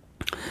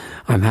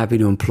 I'm happy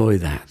to employ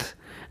that.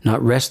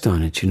 Not rest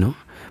on it,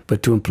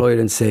 but to employ it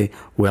and say,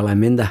 well,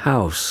 I'm in the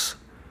house.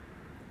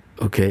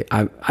 Okay,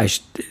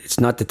 it's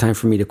not the time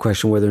for me to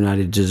question whether or not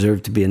I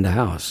deserve to be in the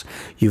house.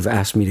 You've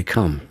asked me to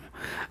come.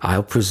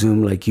 I'll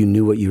presume like you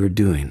knew what you were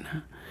doing.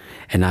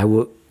 And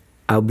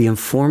I'll be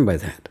informed by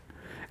that.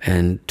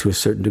 And to a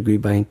certain degree,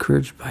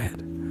 encouraged by it.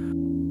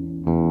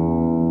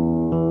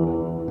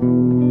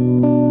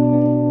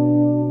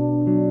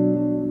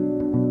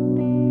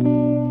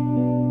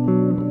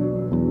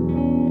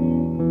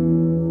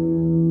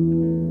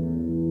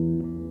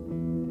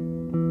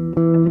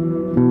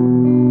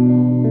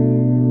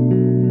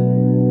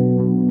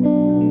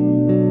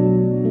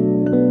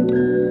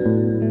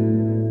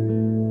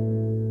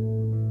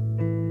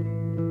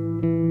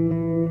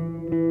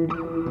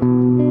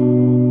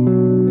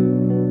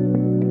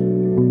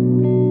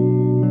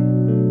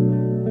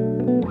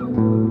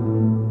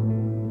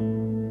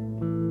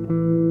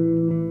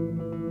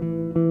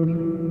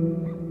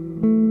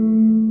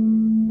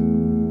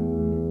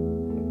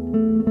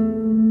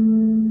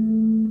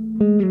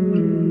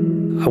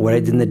 What I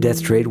did in the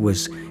death trade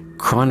was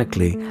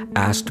chronically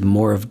asked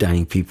more of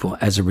dying people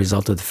as a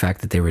result of the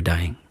fact that they were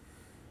dying.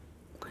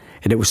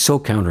 And it was so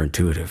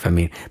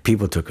counterintuitive.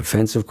 People took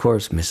offense, of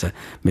course,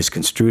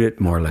 misconstrued it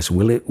more or less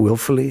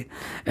willfully,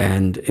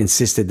 and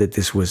insisted that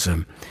this was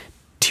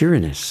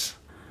tyrannous,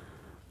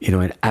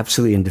 and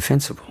absolutely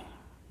indefensible.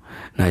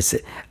 And I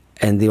said,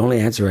 and the only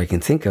answer I can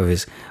think of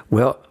is,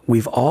 well,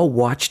 we've all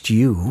watched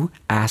you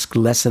ask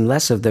less and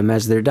less of them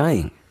as they're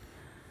dying.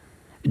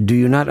 Do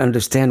you not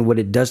understand what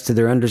it does to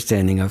their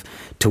understanding of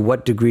to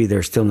what degree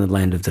they're still in the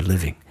land of the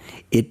living?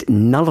 It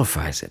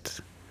nullifies it.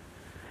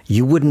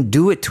 You wouldn't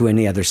do it to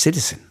any other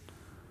citizen.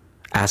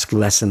 Ask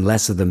less and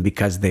less of them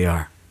because they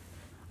are.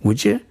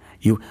 Would you?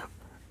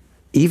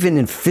 Even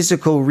in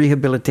physical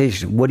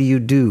rehabilitation, what do you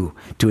do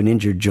to an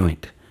injured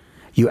joint?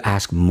 You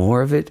ask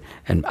more of it,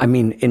 and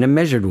in a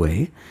measured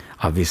way,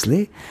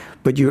 obviously,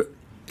 but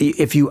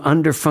if you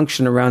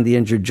underfunction around the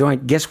injured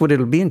joint, guess what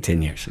it'll be in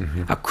 10 years?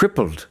 Mm-hmm. A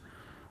crippled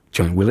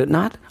joint, will it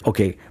not?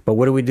 Okay, but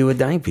what do we do with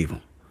dying people?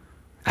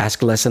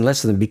 Ask less and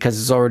less of them because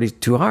it's already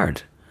too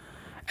hard.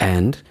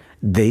 And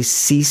they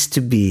cease to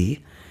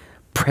be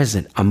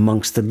present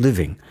amongst the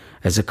living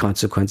as a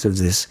consequence of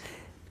this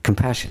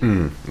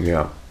compassion.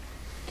 Yeah.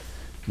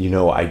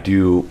 I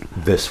do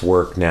this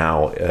work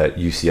now at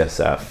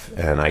UCSF,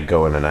 and I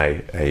go in and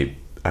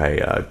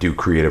I do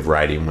creative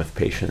writing with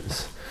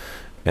patients.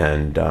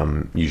 And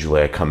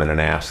usually I come in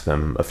and ask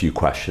them a few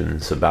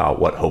questions about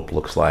what hope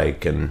looks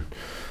like and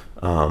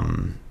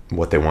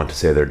what they want to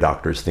say to their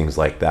doctors, things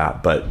like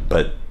that. But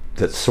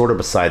that's sort of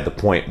beside the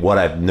point. What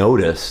I've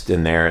noticed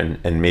in there,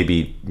 and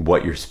maybe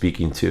what you're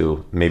speaking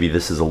to, maybe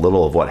this is a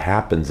little of what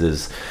happens,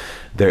 is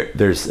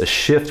there's a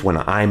shift when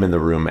I'm in the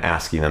room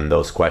asking them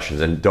those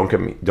questions. And don't get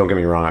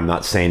me wrong, I'm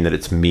not saying that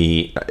it's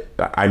me.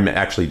 I'm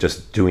actually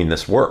just doing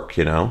this work,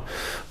 you know.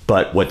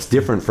 But what's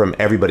different from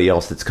everybody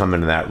else that's come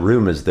into that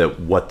room is that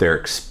what their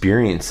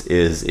experience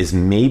is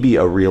maybe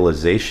a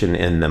realization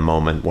in the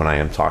moment when I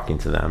am talking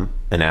to them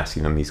and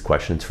asking them these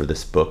questions for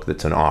this book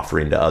that's an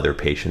offering to other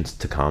patients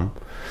to come,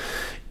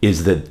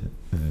 is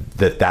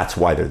that's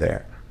why they're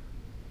there.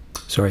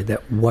 Sorry,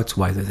 what's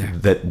why they're there?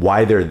 That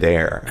why they're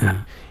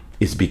there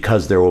is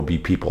because there will be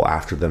people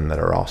after them that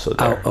are also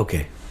there. Oh,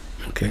 okay.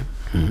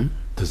 Mm-hmm.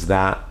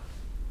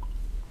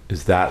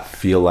 Does that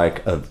feel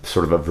like a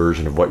sort of a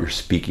version of what you're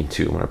speaking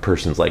to when a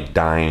person's like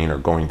dying or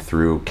going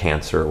through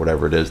cancer or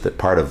whatever it is, that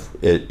part of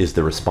it is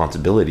the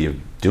responsibility of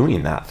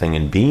doing that thing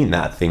and being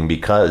that thing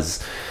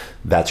because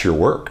that's your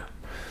work,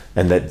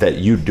 and that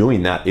you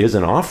doing that is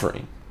an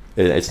offering.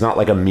 It's not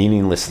like a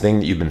meaningless thing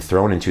that you've been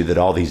thrown into, that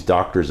all these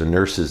doctors and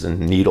nurses and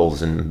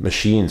needles and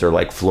machines are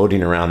like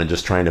floating around and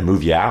just trying to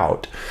move you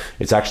out.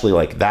 It's actually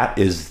like, that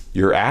is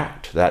your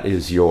act. That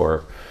is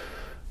your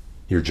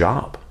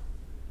job.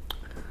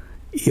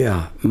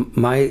 Yeah.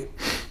 My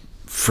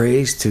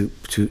phrase to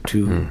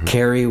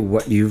carry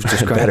what you've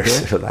described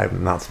there,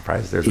 I'm not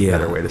surprised there's a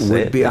better way to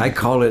say it. I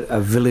call it a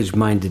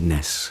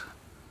village-mindedness.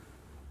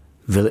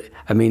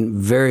 I mean,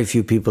 very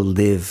few people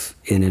live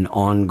in an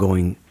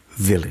ongoing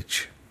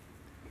village.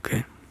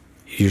 Okay,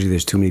 usually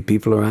there's too many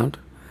people around,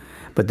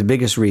 but the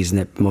biggest reason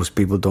that most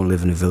people don't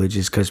live in a village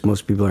is because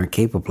most people aren't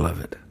capable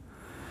of it,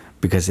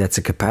 because that's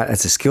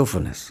a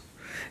skillfulness.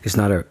 It's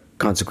not a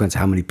consequence of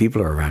how many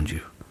people are around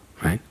you,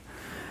 right?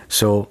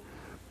 So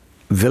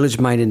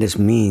village-mindedness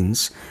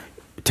means,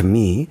 to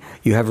me,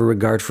 you have a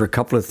regard for a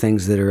couple of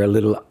things that are a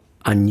little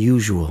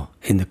unusual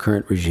in the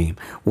current regime.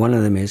 One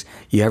of them is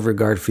you have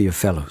regard for your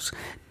fellows.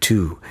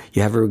 2,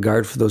 you have a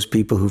regard for those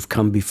people who've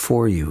come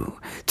before you.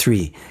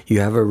 3, you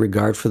have a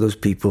regard for those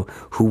people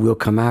who will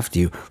come after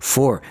you.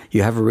 4,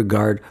 you have a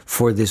regard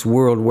for this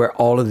world where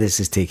all of this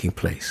is taking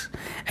place.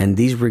 And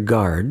these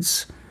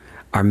regards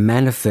are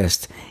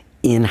manifest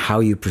in how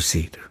you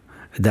proceed.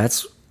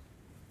 That's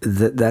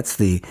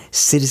the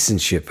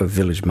citizenship of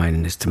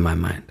village-mindedness, to my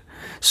mind.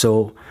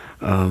 So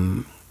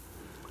I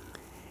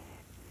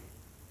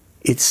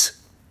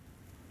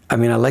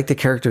like the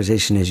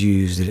characterization as you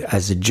used it,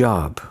 as a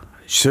job.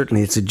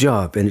 Certainly it's a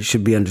job, and it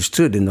should be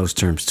understood in those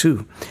terms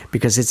too,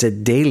 because it's a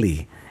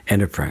daily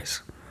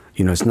enterprise.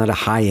 You know, it's not a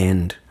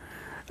high-end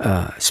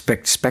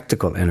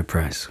spectacle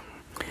enterprise.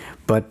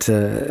 But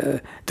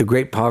the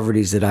great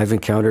poverties that I've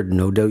encountered,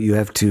 no doubt you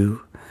have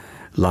too,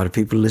 a lot of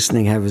people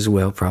listening have as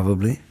well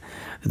probably,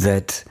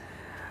 that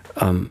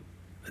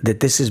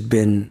this has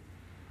been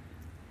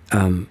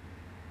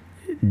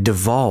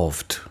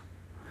devolved.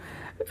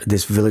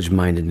 This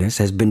village-mindedness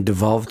has been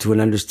devolved to an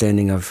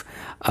understanding of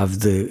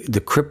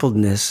the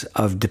crippledness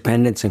of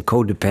dependence and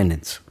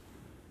codependence.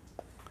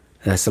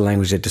 That's the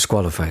language that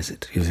disqualifies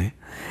it, you see.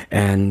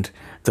 And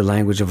the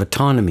language of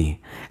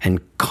autonomy and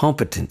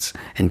competence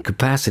and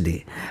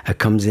capacity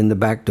comes in the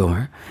back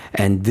door,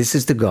 and this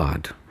is the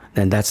God,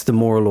 and that's the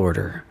moral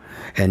order.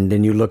 And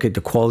then you look at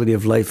the quality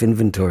of life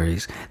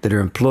inventories that are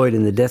employed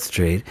in the death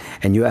trade,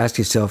 and you ask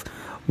yourself,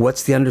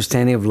 what's the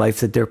understanding of life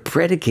that they're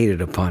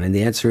predicated upon? And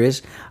the answer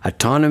is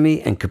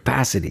autonomy and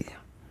capacity.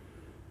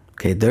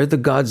 Okay, they're the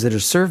gods that are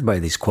served by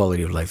these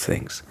quality of life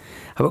things.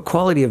 How about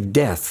quality of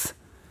death?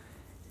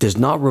 Does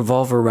not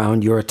revolve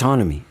around your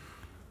autonomy.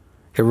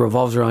 It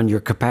revolves around your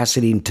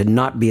capacity to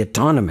not be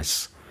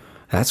autonomous.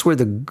 That's where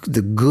the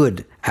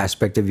good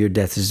aspect of your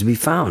death is to be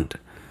found,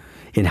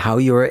 in how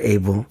you are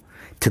able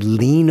to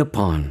lean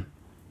upon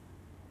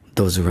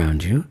those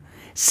around you,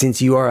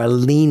 since you are a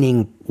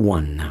leaning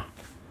one now.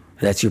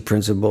 That's your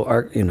principal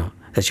arc,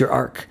 that's your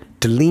arc,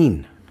 to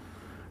lean,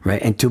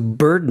 right? And to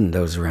burden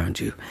those around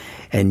you.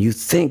 And you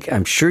think,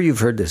 I'm sure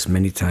you've heard this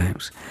many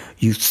times,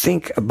 you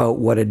think about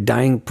what a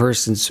dying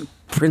person's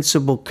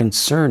principal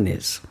concern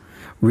is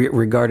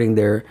regarding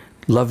their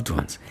loved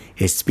ones.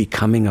 It's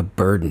becoming a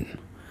burden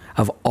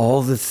of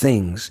all the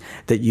things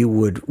that you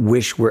would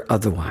wish were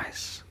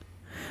otherwise.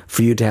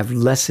 For you to have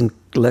less and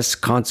less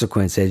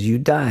consequence as you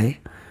die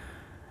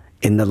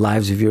in the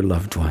lives of your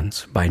loved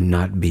ones by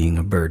not being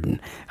a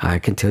burden. I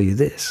can tell you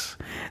this,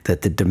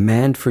 that the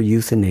demand for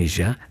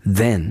euthanasia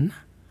then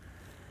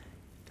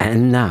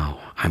and now,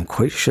 I'm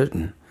quite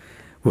certain,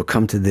 will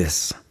come to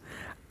this.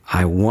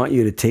 I want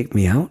you to take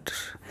me out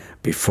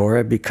before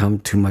I become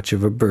too much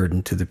of a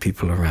burden to the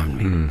people around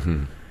me.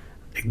 Mm-hmm.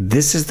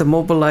 This is the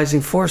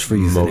mobilizing force for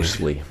euthanasia.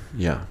 Mostly,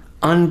 yeah.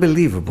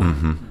 Unbelievable.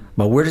 Mm-hmm.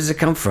 But where does it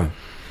come from?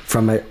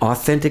 From an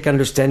authentic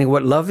understanding of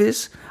what love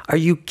is? Are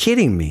you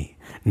kidding me?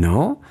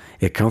 No,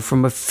 it comes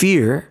from a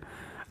fear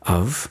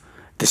of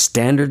the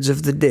standards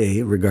of the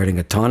day regarding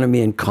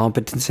autonomy and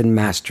competence and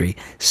mastery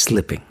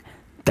slipping.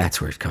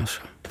 That's where it comes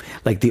from.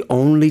 Like the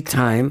only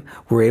time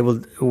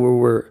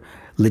we're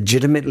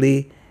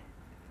legitimately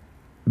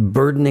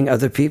burdening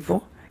other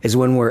people is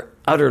when we're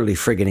utterly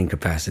friggin'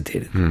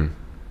 incapacitated.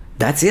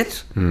 That's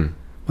it. Well,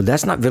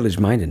 that's not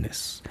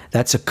village-mindedness.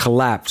 That's a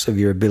collapse of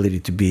your ability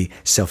to be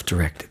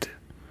self-directed.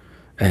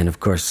 And of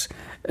course,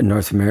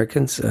 North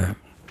Americans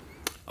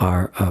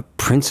are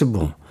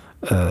principally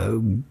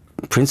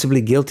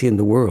guilty in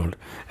the world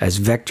as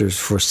vectors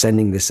for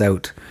sending this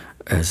out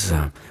as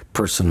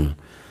personal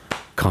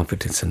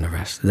competence and the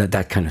rest,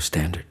 that kind of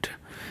standard.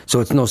 So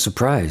it's no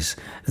surprise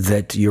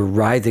that you're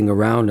writhing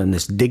around on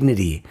this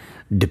dignity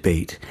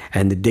debate,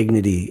 and the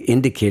dignity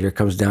indicator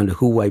comes down to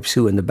who wipes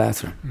who in the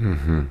bathroom.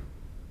 Mm-hmm.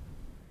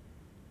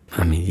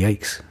 I mean,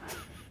 yikes.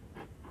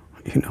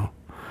 You know,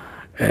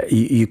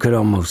 you could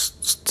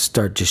almost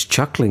start just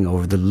chuckling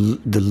over the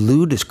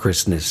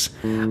ludicrousness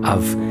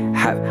of...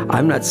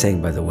 I'm not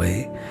saying, by the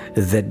way,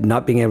 that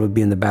not being able to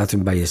be in the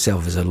bathroom by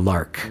yourself is a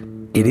lark.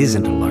 It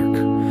isn't a lark.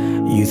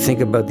 You think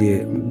about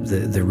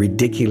the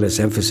ridiculous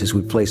emphasis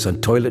we place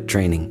on toilet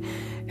training,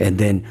 and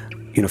then,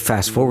 you know,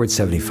 fast forward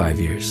 75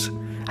 years.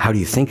 How do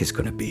you think it's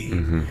going to be?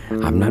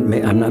 Mm-hmm. I'm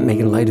not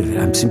making light of it.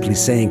 I'm simply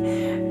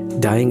saying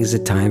dying is a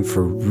time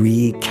for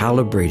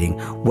recalibrating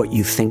what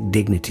you think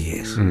dignity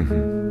is.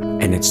 Mm-hmm.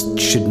 And it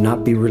should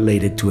not be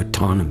related to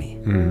autonomy.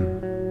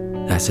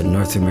 Mm-hmm. That's a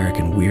North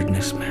American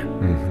weirdness, man.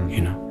 Mm-hmm.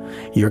 You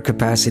know, your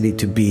capacity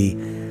to be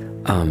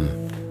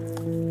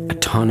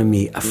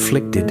autonomy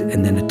afflicted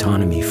and then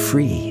autonomy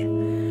free,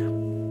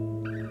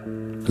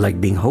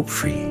 like being hope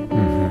free.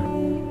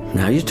 Mm-hmm.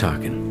 Now you're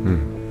talking.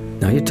 Mm-hmm.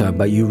 Now you're talking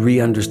about you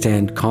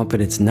re-understand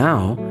competence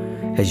now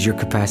as your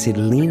capacity to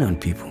lean on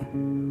people.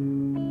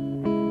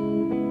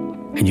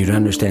 And you'd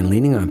understand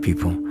leaning on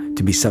people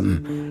to be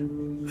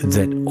something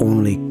that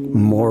only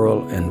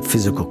moral and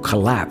physical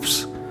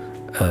collapse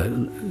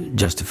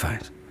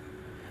justifies.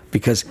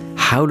 Because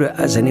how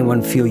does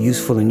anyone feel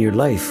useful in your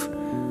life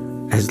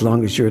as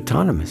long as you're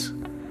autonomous,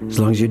 as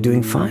long as you're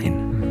doing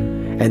fine?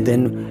 And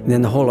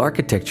then the whole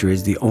architecture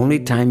is the only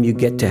time you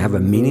get to have a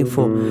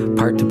meaningful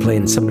part to play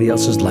in somebody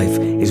else's life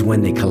is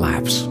when they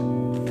collapse.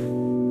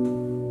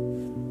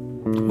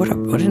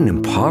 What an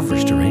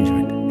impoverished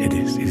arrangement it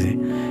is, you see?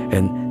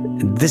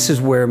 And this is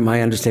where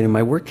my understanding of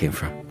my work came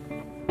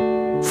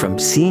from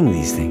seeing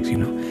these things, you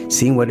know,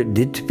 seeing what it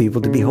did to people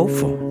to be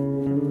hopeful.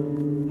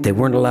 They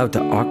weren't allowed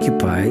to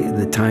occupy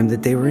the time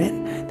that they were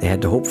in. They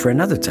had to hope for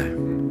another time.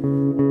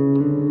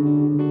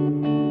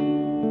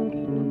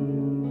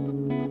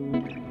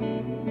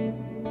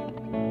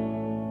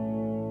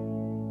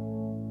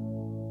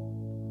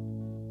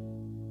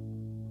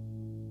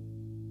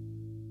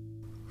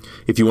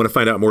 If you want to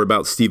find out more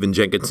about Stephen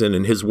Jenkinson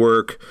and his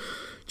work,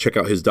 check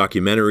out his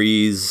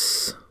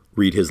documentaries,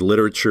 read his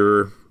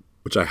literature,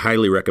 which I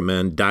highly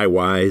recommend. Die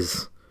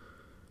Wise,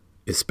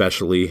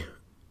 especially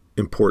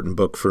important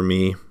book for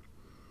me,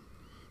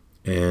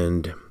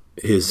 and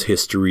his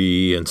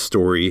history and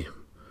story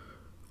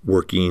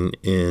working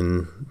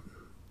in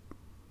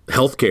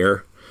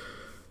healthcare,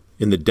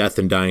 in the death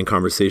and dying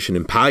conversation,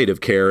 in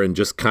palliative care, and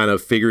just kind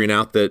of figuring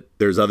out that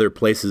there's other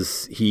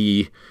places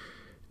he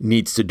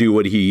needs to do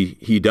what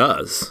he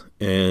does.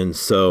 And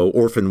so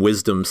Orphan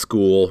Wisdom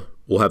School,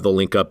 we'll have the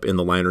link up in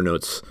the liner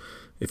notes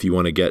if you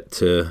want to get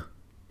to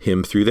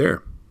him through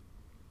there.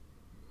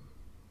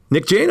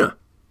 Nick Jaina.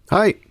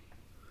 Hi.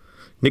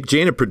 Nick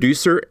Jaina,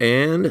 producer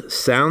and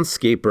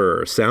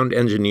soundscaper, sound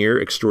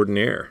engineer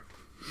extraordinaire.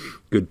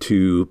 Good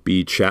to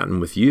be chatting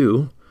with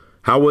you.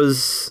 How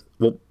was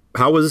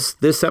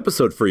this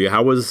episode for you?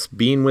 How was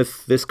being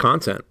with this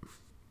content?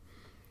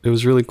 It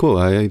was really cool.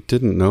 I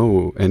didn't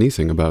know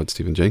anything about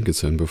Stephen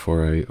Jenkinson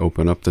before I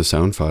opened up the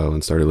sound file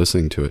and started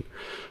listening to it.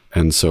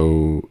 And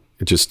so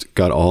it just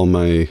got all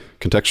my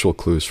contextual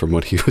clues from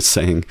what he was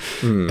saying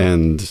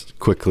and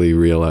quickly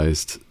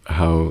realized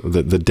how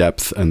the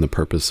depth and the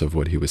purpose of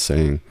what he was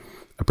saying.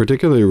 I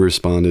particularly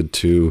responded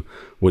to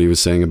what he was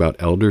saying about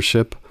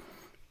eldership.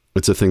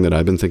 It's a thing that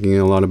I've been thinking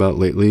a lot about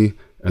lately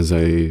as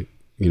I,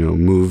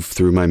 move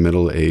through my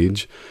middle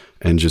age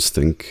and just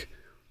think,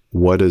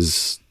 what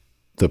is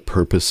the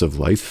purpose of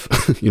life?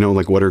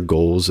 Like what are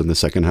goals in the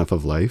second half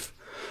of life?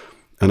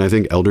 And I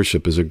think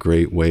eldership is a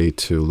great way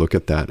to look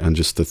at that. And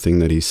just the thing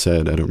that he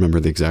said, I don't remember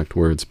the exact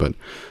words, but,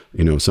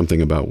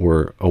 something about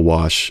we're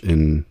awash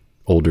in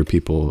older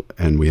people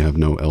and we have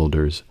no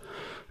elders.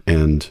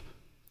 And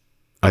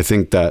I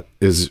think that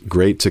is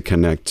great to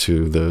connect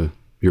to the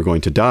you're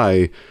going to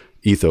die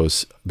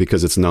ethos,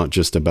 because it's not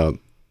just about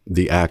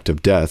the act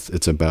of death.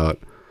 It's about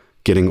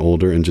getting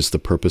older and just the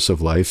purpose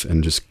of life.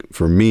 And just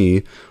for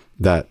me,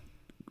 that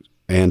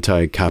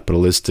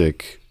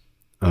anti-capitalistic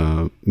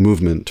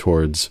movement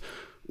towards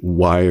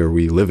why are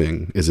we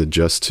living? Is it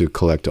just to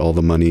collect all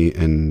the money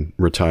and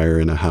retire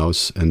in a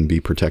house and be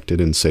protected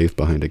and safe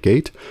behind a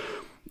gate?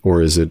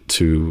 Or is it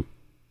to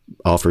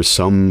offer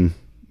some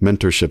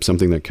mentorship,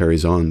 something that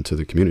carries on to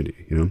the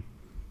community,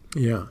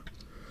 Yeah.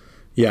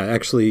 Yeah,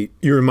 actually,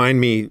 you remind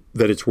me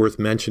that it's worth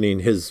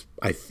mentioning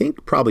I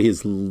think probably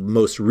his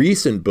most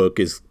recent book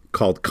is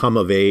called Come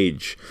of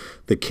Age,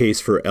 the case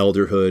for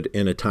elderhood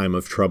in a time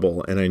of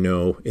trouble. And I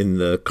know in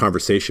the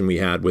conversation we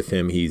had with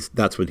him,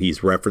 that's what he's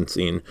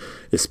referencing,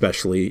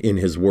 especially in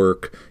his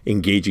work,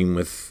 engaging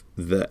with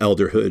the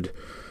elderhood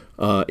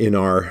in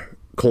our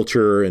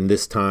culture and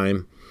this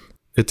time.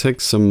 It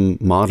takes some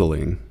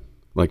modeling,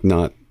 like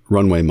not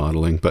runway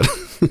modeling, but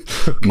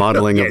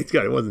modeling I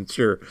wasn't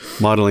sure.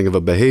 Modeling of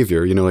a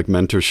behavior, like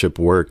mentorship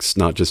works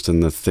not just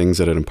in the things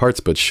that it imparts,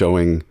 but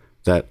showing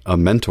that a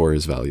mentor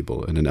is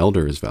valuable and an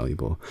elder is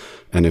valuable.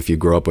 And if you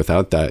grow up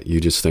without that,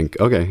 you just think,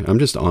 okay, I'm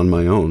just on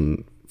my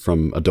own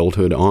from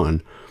adulthood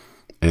on.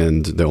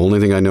 And the only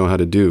thing I know how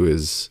to do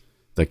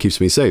that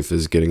keeps me safe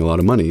is getting a lot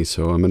of money.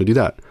 So I'm going to do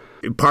that.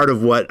 Part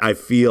of what I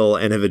feel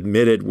and have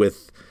admitted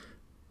with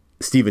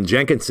Stephen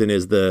Jenkinson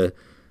is the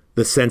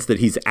sense that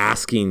he's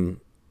asking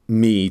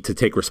me to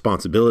take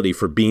responsibility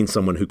for being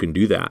someone who can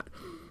do that,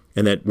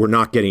 and that we're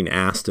not getting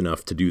asked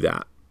enough to do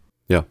that.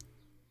 Yeah.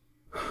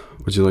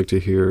 Would you like to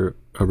hear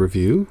a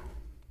review?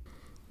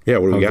 Yeah,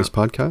 what do we got? This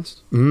podcast?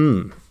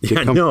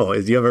 Yeah, no.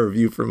 Do you have a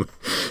review from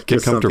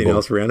just something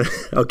else, Rihanna?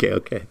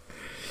 Okay.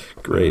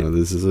 Great.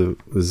 This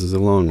is a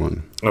long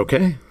one.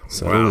 Okay.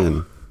 Settle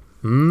in.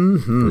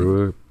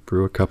 Mm-hmm.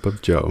 Brew a cup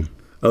of Joe.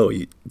 Oh,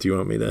 do you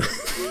want me to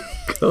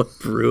go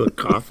brew a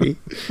coffee?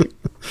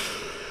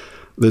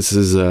 This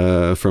is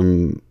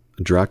from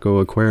Draco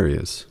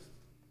Aquarius.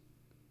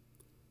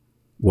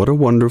 What a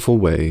wonderful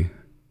way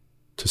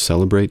to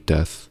celebrate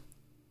death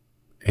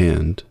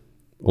and,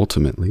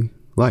 ultimately,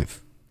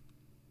 life.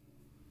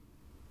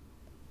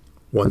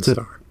 That's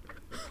star.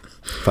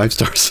 5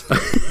 stars.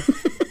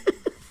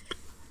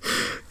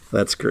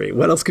 That's great.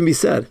 What else can be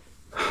said?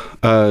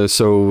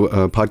 So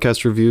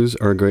podcast reviews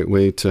are a great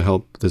way to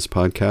help this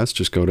podcast.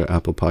 Just go to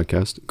Apple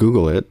Podcast,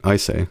 Google it, I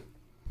say.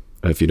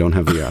 If you don't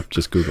have the app,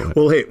 just Google it.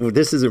 Well, hey,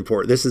 this is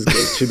important. This is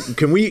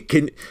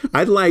good.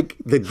 I'd like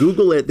the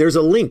Google it. There's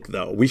a link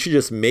though. We should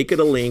just make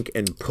it a link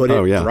and put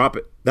it, drop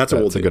it. That's what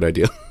we'll do. That's a good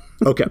idea.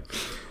 Okay.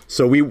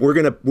 So we're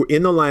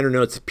in the liner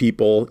notes,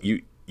 people,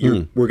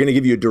 we're going to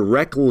give you a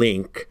direct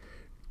link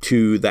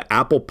to the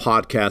Apple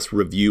Podcast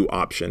review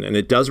option. And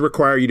it does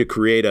require you to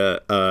create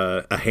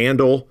a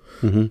handle.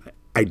 Mm-hmm.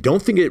 I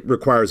don't think it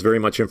requires very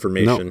much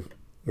information. No.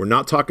 We're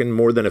not talking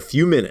more than a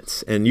few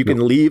minutes, and you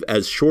can leave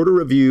as short a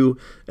review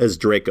as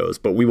Draco's,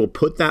 but we will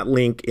put that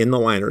link in the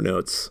liner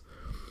notes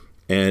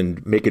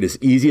and make it as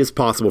easy as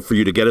possible for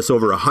you to get us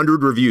over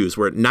 100 reviews.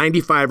 We're at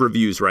 95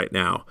 reviews right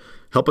now.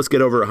 Help us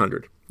get over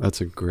 100.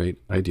 That's a great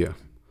idea.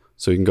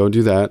 So you can go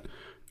do that.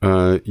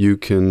 You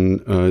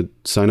can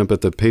sign up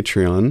at the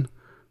Patreon,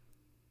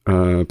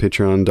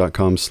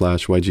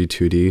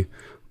 patreon.com/YG2D.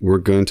 We're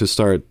going to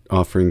start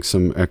offering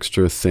some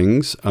extra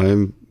things.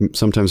 I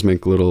sometimes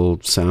make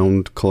little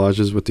sound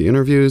collages with the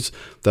interviews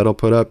that I'll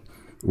put up.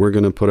 We're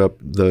going to put up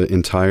the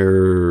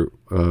entire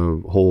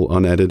whole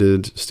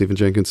unedited Stephen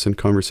Jenkinson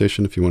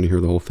conversation if you want to hear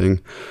the whole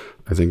thing.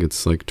 I think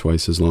it's like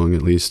twice as long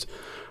at least.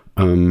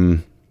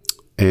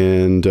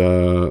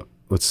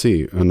 Let's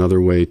see.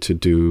 Another way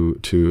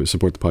to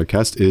support the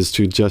podcast is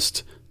to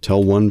just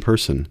tell one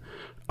person.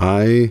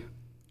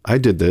 I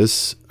did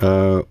this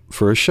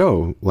for a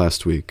show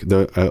last week,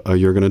 a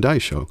You're Gonna Die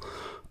show.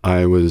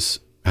 I was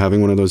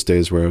having one of those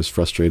days where I was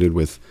frustrated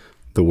with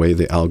the way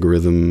the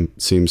algorithm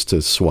seems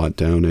to swat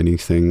down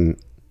anything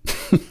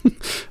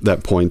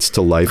that points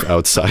to life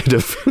outside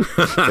of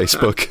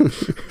Facebook.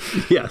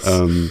 Yes,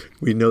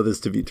 we know this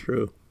to be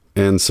true.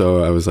 And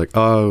so I was like,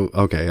 oh,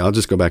 okay, I'll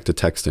just go back to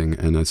texting.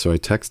 And so I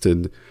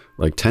texted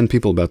like 10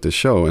 people about this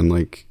show, and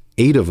like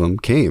 8 of them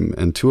came,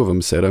 and 2 of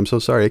them said, I'm so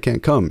sorry, I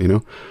can't come,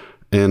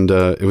 And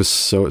it was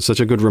such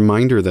a good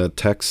reminder that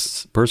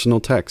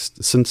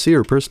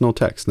sincere personal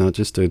text, not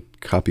just a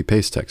copy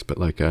paste text, but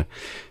like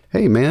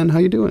hey man, how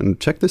you doing?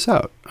 Check this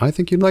out. I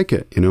think you'd like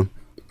it, That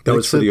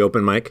was for the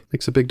open mic?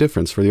 Makes a big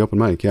difference for the open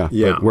mic, yeah.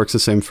 Yeah. But it works the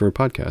same for a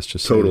podcast.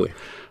 Just totally.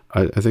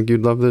 I think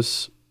you'd love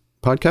this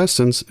podcast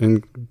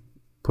and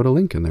put a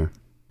link in there.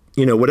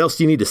 What else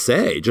do you need to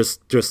say?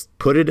 Just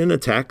put it in a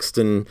text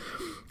and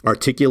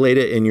articulate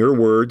it in your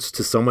words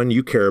to someone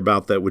you care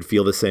about that would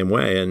feel the same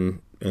way,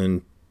 and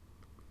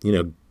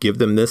give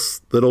them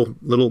this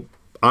little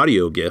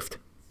audio gift.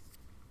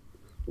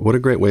 What a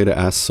great way to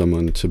ask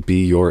someone to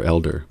be your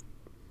elder.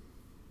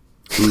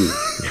 Ooh,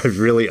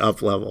 really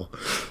up level.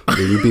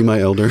 Will you be my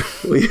elder?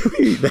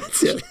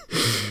 That's it.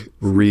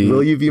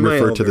 Will you be my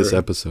elder? Refer to this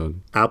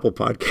episode. Apple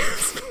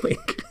Podcast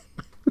link.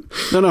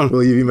 No.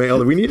 Will you be my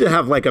elder? We need to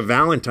have like a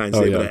Valentine's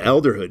Day, but an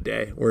Elderhood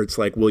Day, where it's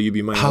like, will you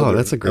be my elder? Oh,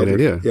 that's a great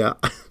idea. Yeah,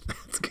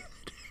 that's good.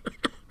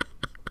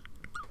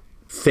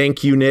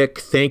 Thank you, Nick.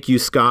 Thank you,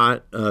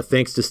 Scott.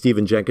 Thanks to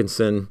Stephen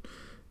Jenkinson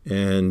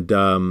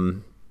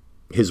and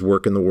his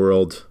work in the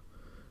world.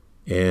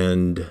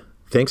 And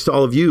thanks to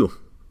all of you,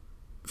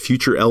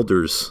 future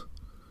elders,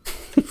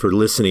 for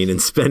listening and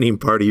spending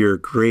part of your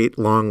great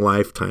long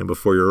lifetime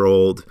before you're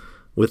old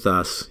with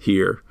us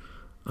here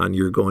on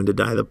You're Going to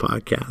Die, the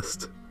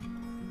podcast.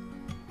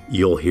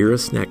 You'll hear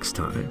us next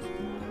time.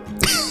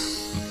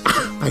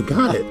 I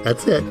got it.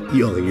 That's it.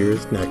 You'll hear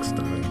us next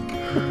time.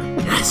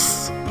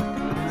 Yes.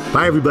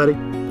 Bye, everybody.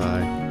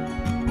 Bye.